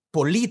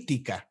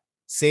política,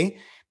 ¿sí?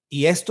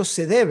 Y esto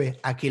se debe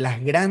a que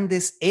las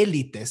grandes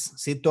élites,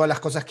 ¿sí? Todas las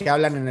cosas que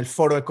hablan en el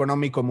Foro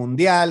Económico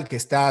Mundial, que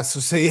está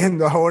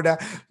sucediendo ahora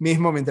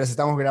mismo mientras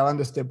estamos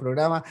grabando este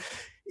programa,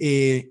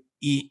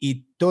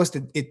 y todo este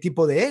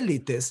tipo de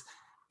élites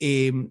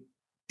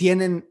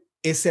tienen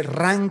ese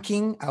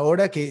ranking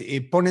ahora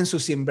que ponen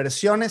sus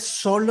inversiones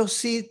solo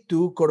si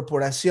tu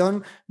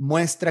corporación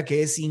muestra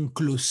que es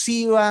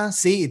inclusiva,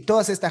 ¿sí? Y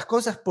todas estas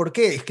cosas. ¿Por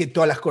qué es que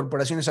todas las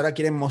corporaciones ahora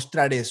quieren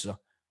mostrar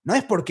eso? No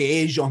es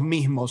porque ellos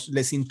mismos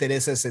les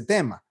interesa ese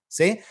tema,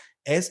 ¿sí?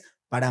 Es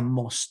para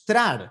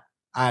mostrar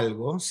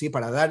algo, ¿sí?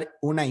 Para dar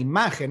una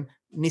imagen,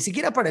 ni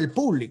siquiera para el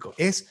público,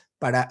 es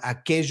para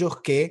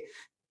aquellos que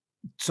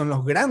son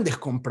los grandes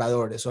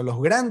compradores o los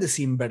grandes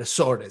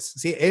inversores,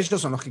 ¿sí? Ellos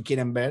son los que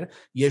quieren ver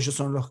y ellos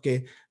son los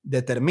que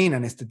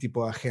determinan este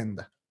tipo de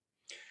agenda.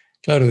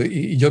 Claro,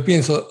 y yo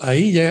pienso,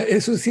 ahí ya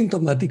eso es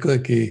sintomático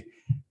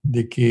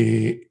de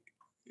que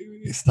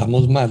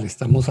estamos mal,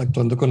 estamos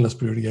actuando con las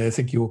prioridades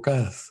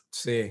equivocadas.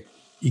 Sí.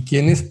 ¿Y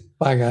quiénes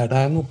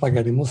pagarán o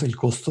pagaremos el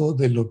costo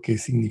de lo que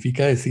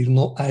significa decir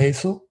no a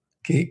eso?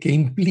 ¿Qué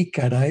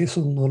implicará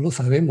eso? No lo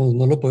sabemos,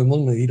 no lo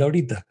podemos medir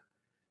ahorita.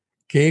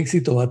 ¿Qué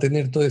éxito va a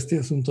tener todo este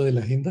asunto de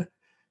la agenda?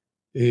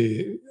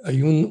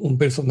 Hay un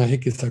personaje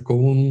que sacó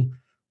un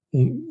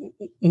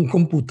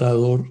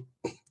computador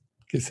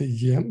que se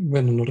llama,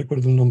 bueno, no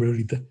recuerdo el nombre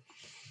ahorita,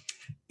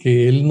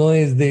 que él no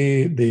es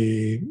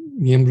de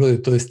miembro de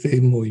todo este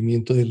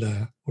movimiento de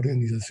la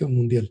Organización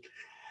Mundial.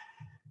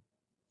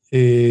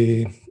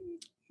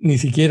 Ni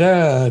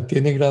siquiera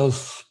tiene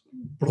grados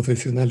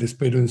profesionales,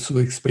 pero en su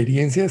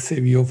experiencia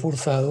se vio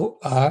forzado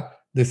a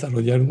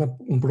desarrollar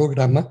un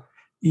programa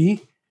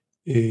y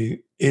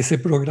ese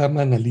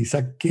programa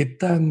analiza qué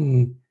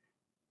tan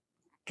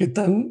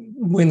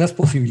buenas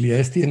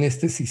posibilidades tiene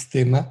este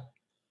sistema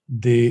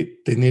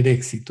de tener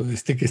éxito,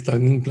 este que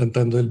están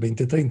implantando el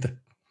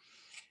 2030.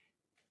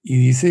 Y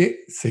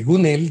dice,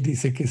 según él,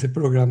 dice que ese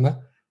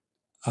programa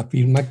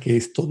afirma que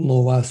esto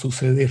no va a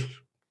suceder.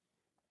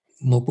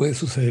 No puede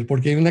suceder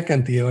porque hay una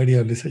cantidad de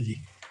variables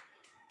allí.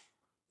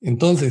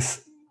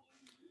 Entonces,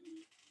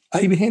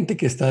 hay gente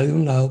que está de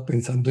un lado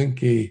pensando en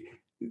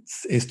que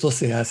esto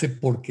se hace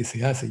porque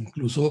se hace.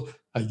 Incluso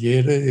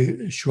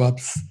ayer Schwab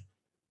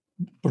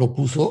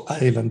propuso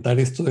adelantar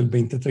esto del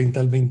 2030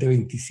 al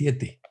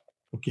 2027.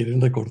 Lo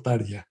quieren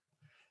recortar ya.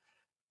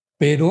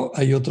 Pero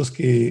hay otros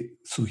que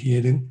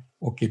sugieren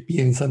o que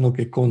piensan o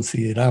que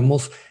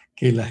consideramos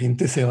que la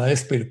gente se va a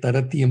despertar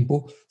a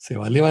tiempo, se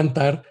va a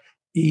levantar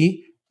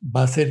y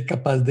va a ser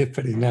capaz de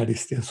frenar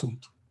este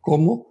asunto.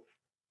 ¿Cómo?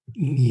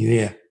 Ni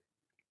idea.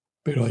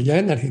 Pero allá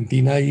en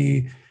Argentina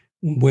hay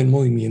un buen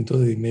movimiento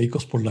de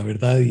Médicos por la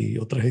Verdad y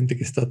otra gente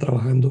que está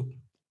trabajando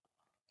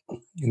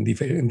en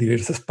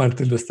diversas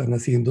partes lo están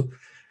haciendo.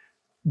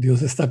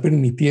 Dios está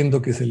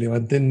permitiendo que se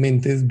levanten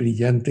mentes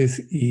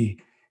brillantes y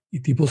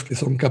tipos que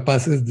son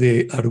capaces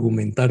de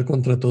argumentar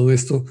contra todo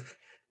esto.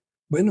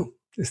 Bueno,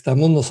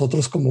 estamos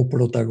nosotros como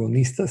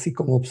protagonistas y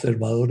como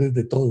observadores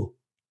de todo.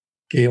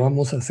 ¿Qué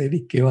vamos a hacer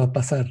y qué va a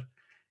pasar?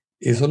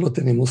 Eso lo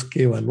tenemos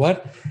que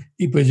evaluar.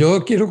 Y pues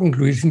yo quiero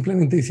concluir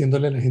simplemente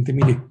diciéndole a la gente,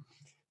 mire,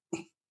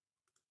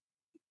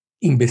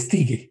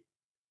 investigue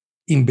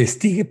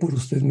por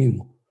usted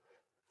mismo,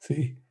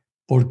 ¿sí?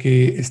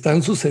 Porque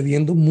están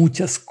sucediendo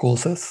muchas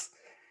cosas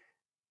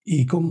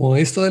y como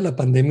esto de la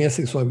pandemia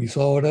se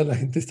suavizó ahora, la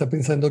gente está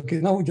pensando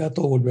que no, ya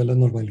todo volvió a la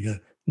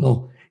normalidad.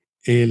 No,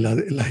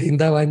 la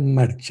agenda va en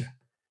marcha,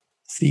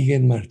 sigue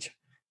en marcha.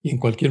 Y en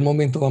cualquier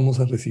momento vamos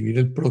a recibir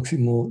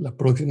la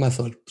próxima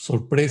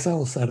sorpresa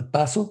o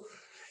zarpazo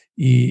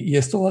y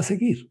esto va a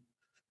seguir.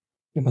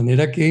 De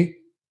manera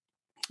que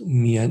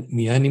mi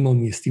ánimo,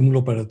 mi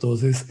estímulo para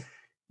todos es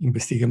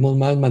investiguemos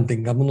más,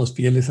 mantengámonos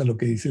fieles a lo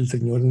que dice el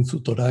Señor en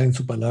su Torá, en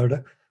su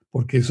palabra,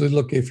 porque eso es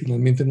lo que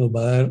finalmente nos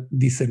va a dar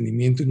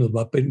discernimiento y nos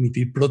va a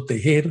permitir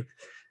proteger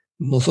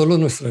no solo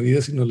nuestra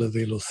vida, sino la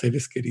de los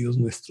seres queridos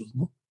nuestros,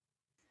 ¿no?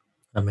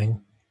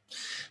 Amén.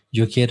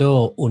 Yo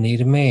quiero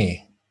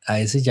unirme a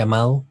ese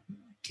llamado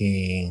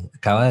que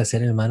acaba de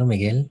hacer el hermano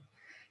Miguel,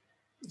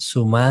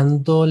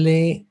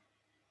 sumándole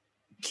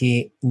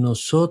que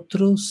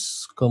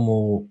nosotros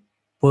como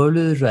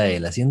pueblo de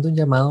Israel, haciendo un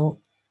llamado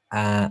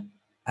a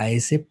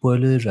ese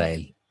pueblo de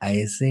Israel, a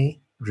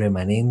ese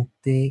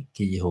remanente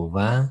que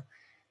Jehová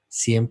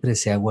siempre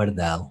se ha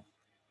guardado.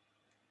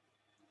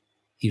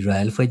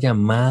 Israel fue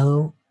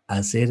llamado a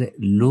hacer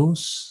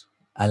luz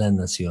a las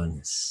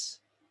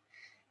naciones.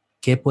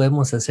 ¿Qué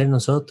podemos hacer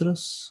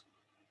nosotros?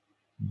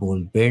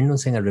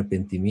 Volvernos en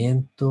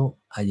arrepentimiento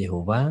a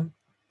Jehová,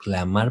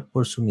 clamar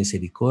por su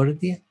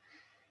misericordia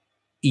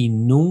y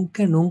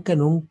nunca, nunca,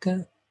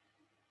 nunca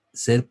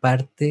ser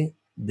parte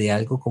de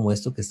algo como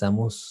esto que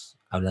estamos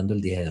hablando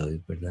el día de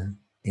hoy, ¿verdad?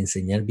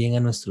 Enseñar bien a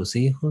nuestros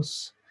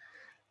hijos,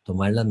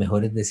 tomar las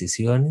mejores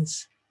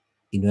decisiones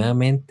y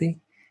nuevamente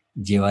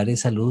llevar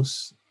esa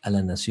luz a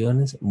las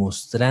naciones,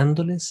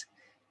 mostrándoles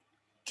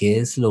qué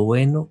es lo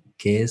bueno,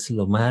 qué es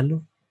lo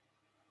malo,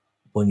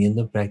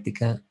 poniendo en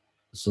práctica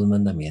sus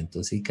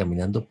mandamientos y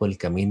caminando por el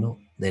camino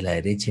de la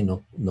derecha y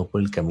no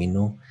por el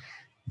camino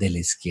de la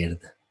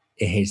izquierda,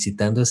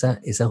 ejercitando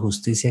esa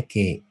justicia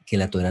que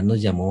la Torá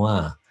nos llamó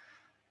a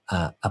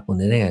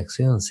poner en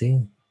acción,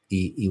 ¿sí?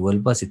 Y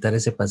vuelvo a citar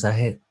ese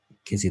pasaje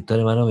que citó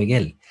el hermano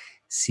Miguel.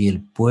 Si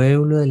el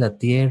pueblo de la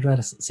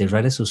tierra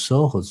cerrare sus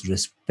ojos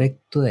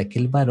respecto de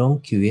aquel varón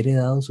que hubiere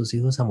dado sus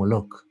hijos a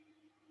Moloc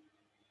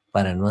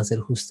para no hacer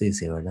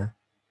justicia, ¿verdad?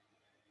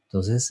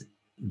 Entonces,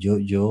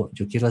 yo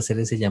quiero hacer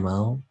ese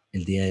llamado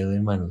el día de hoy,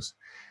 hermanos,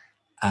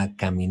 a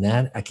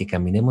caminar, a que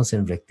caminemos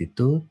en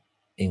rectitud,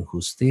 en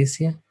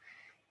justicia,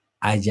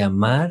 a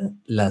llamar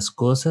las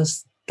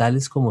cosas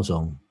tales como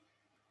son.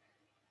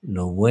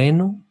 Lo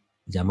bueno,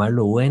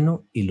 llamarlo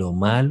bueno, y lo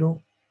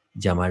malo,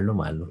 llamarlo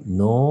malo.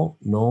 No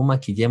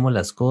maquillemos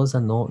las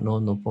cosas,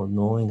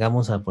 no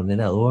vengamos a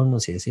poner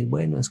adornos y decir,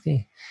 bueno, es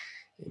que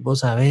vos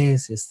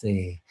sabés,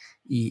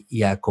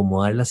 y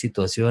acomodar las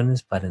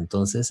situaciones para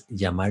entonces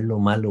llamar lo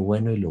malo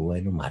bueno y lo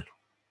bueno malo.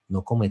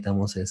 No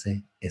cometamos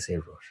ese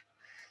error.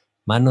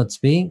 Mano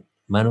Tzvi,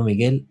 Mano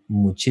Miguel,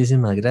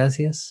 muchísimas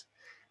gracias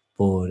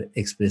por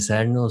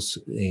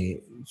expresarnos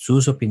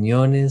sus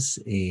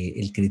opiniones.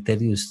 El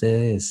criterio de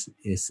ustedes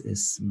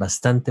es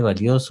bastante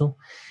valioso.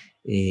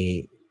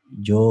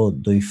 Yo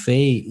doy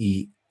fe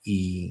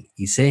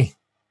y sé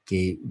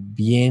que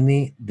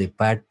viene de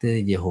parte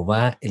de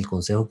Jehová el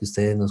consejo que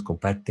ustedes nos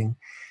comparten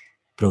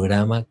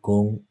programa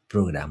con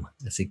programa.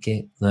 Así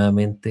que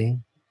nuevamente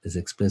les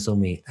expreso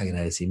mi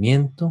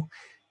agradecimiento.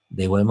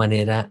 De igual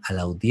manera a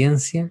la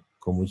audiencia,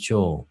 con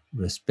mucho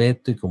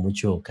respeto y con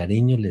mucho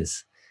cariño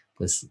les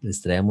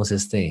traemos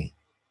este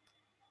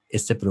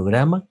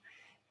programa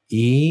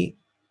y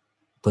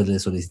pues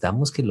les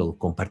solicitamos que lo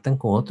compartan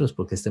con otros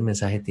porque este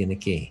mensaje tiene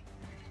que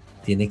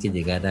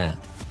llegar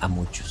a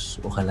muchos,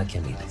 ojalá que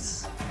a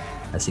miles.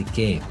 Así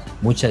que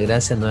muchas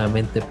gracias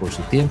nuevamente por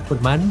su tiempo,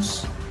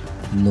 hermanos.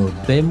 Nos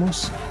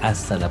vemos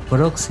hasta la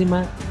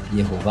próxima.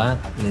 Jehová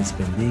les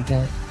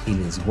bendiga y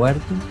les guarde.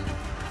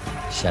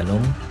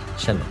 Shalom,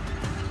 shalom.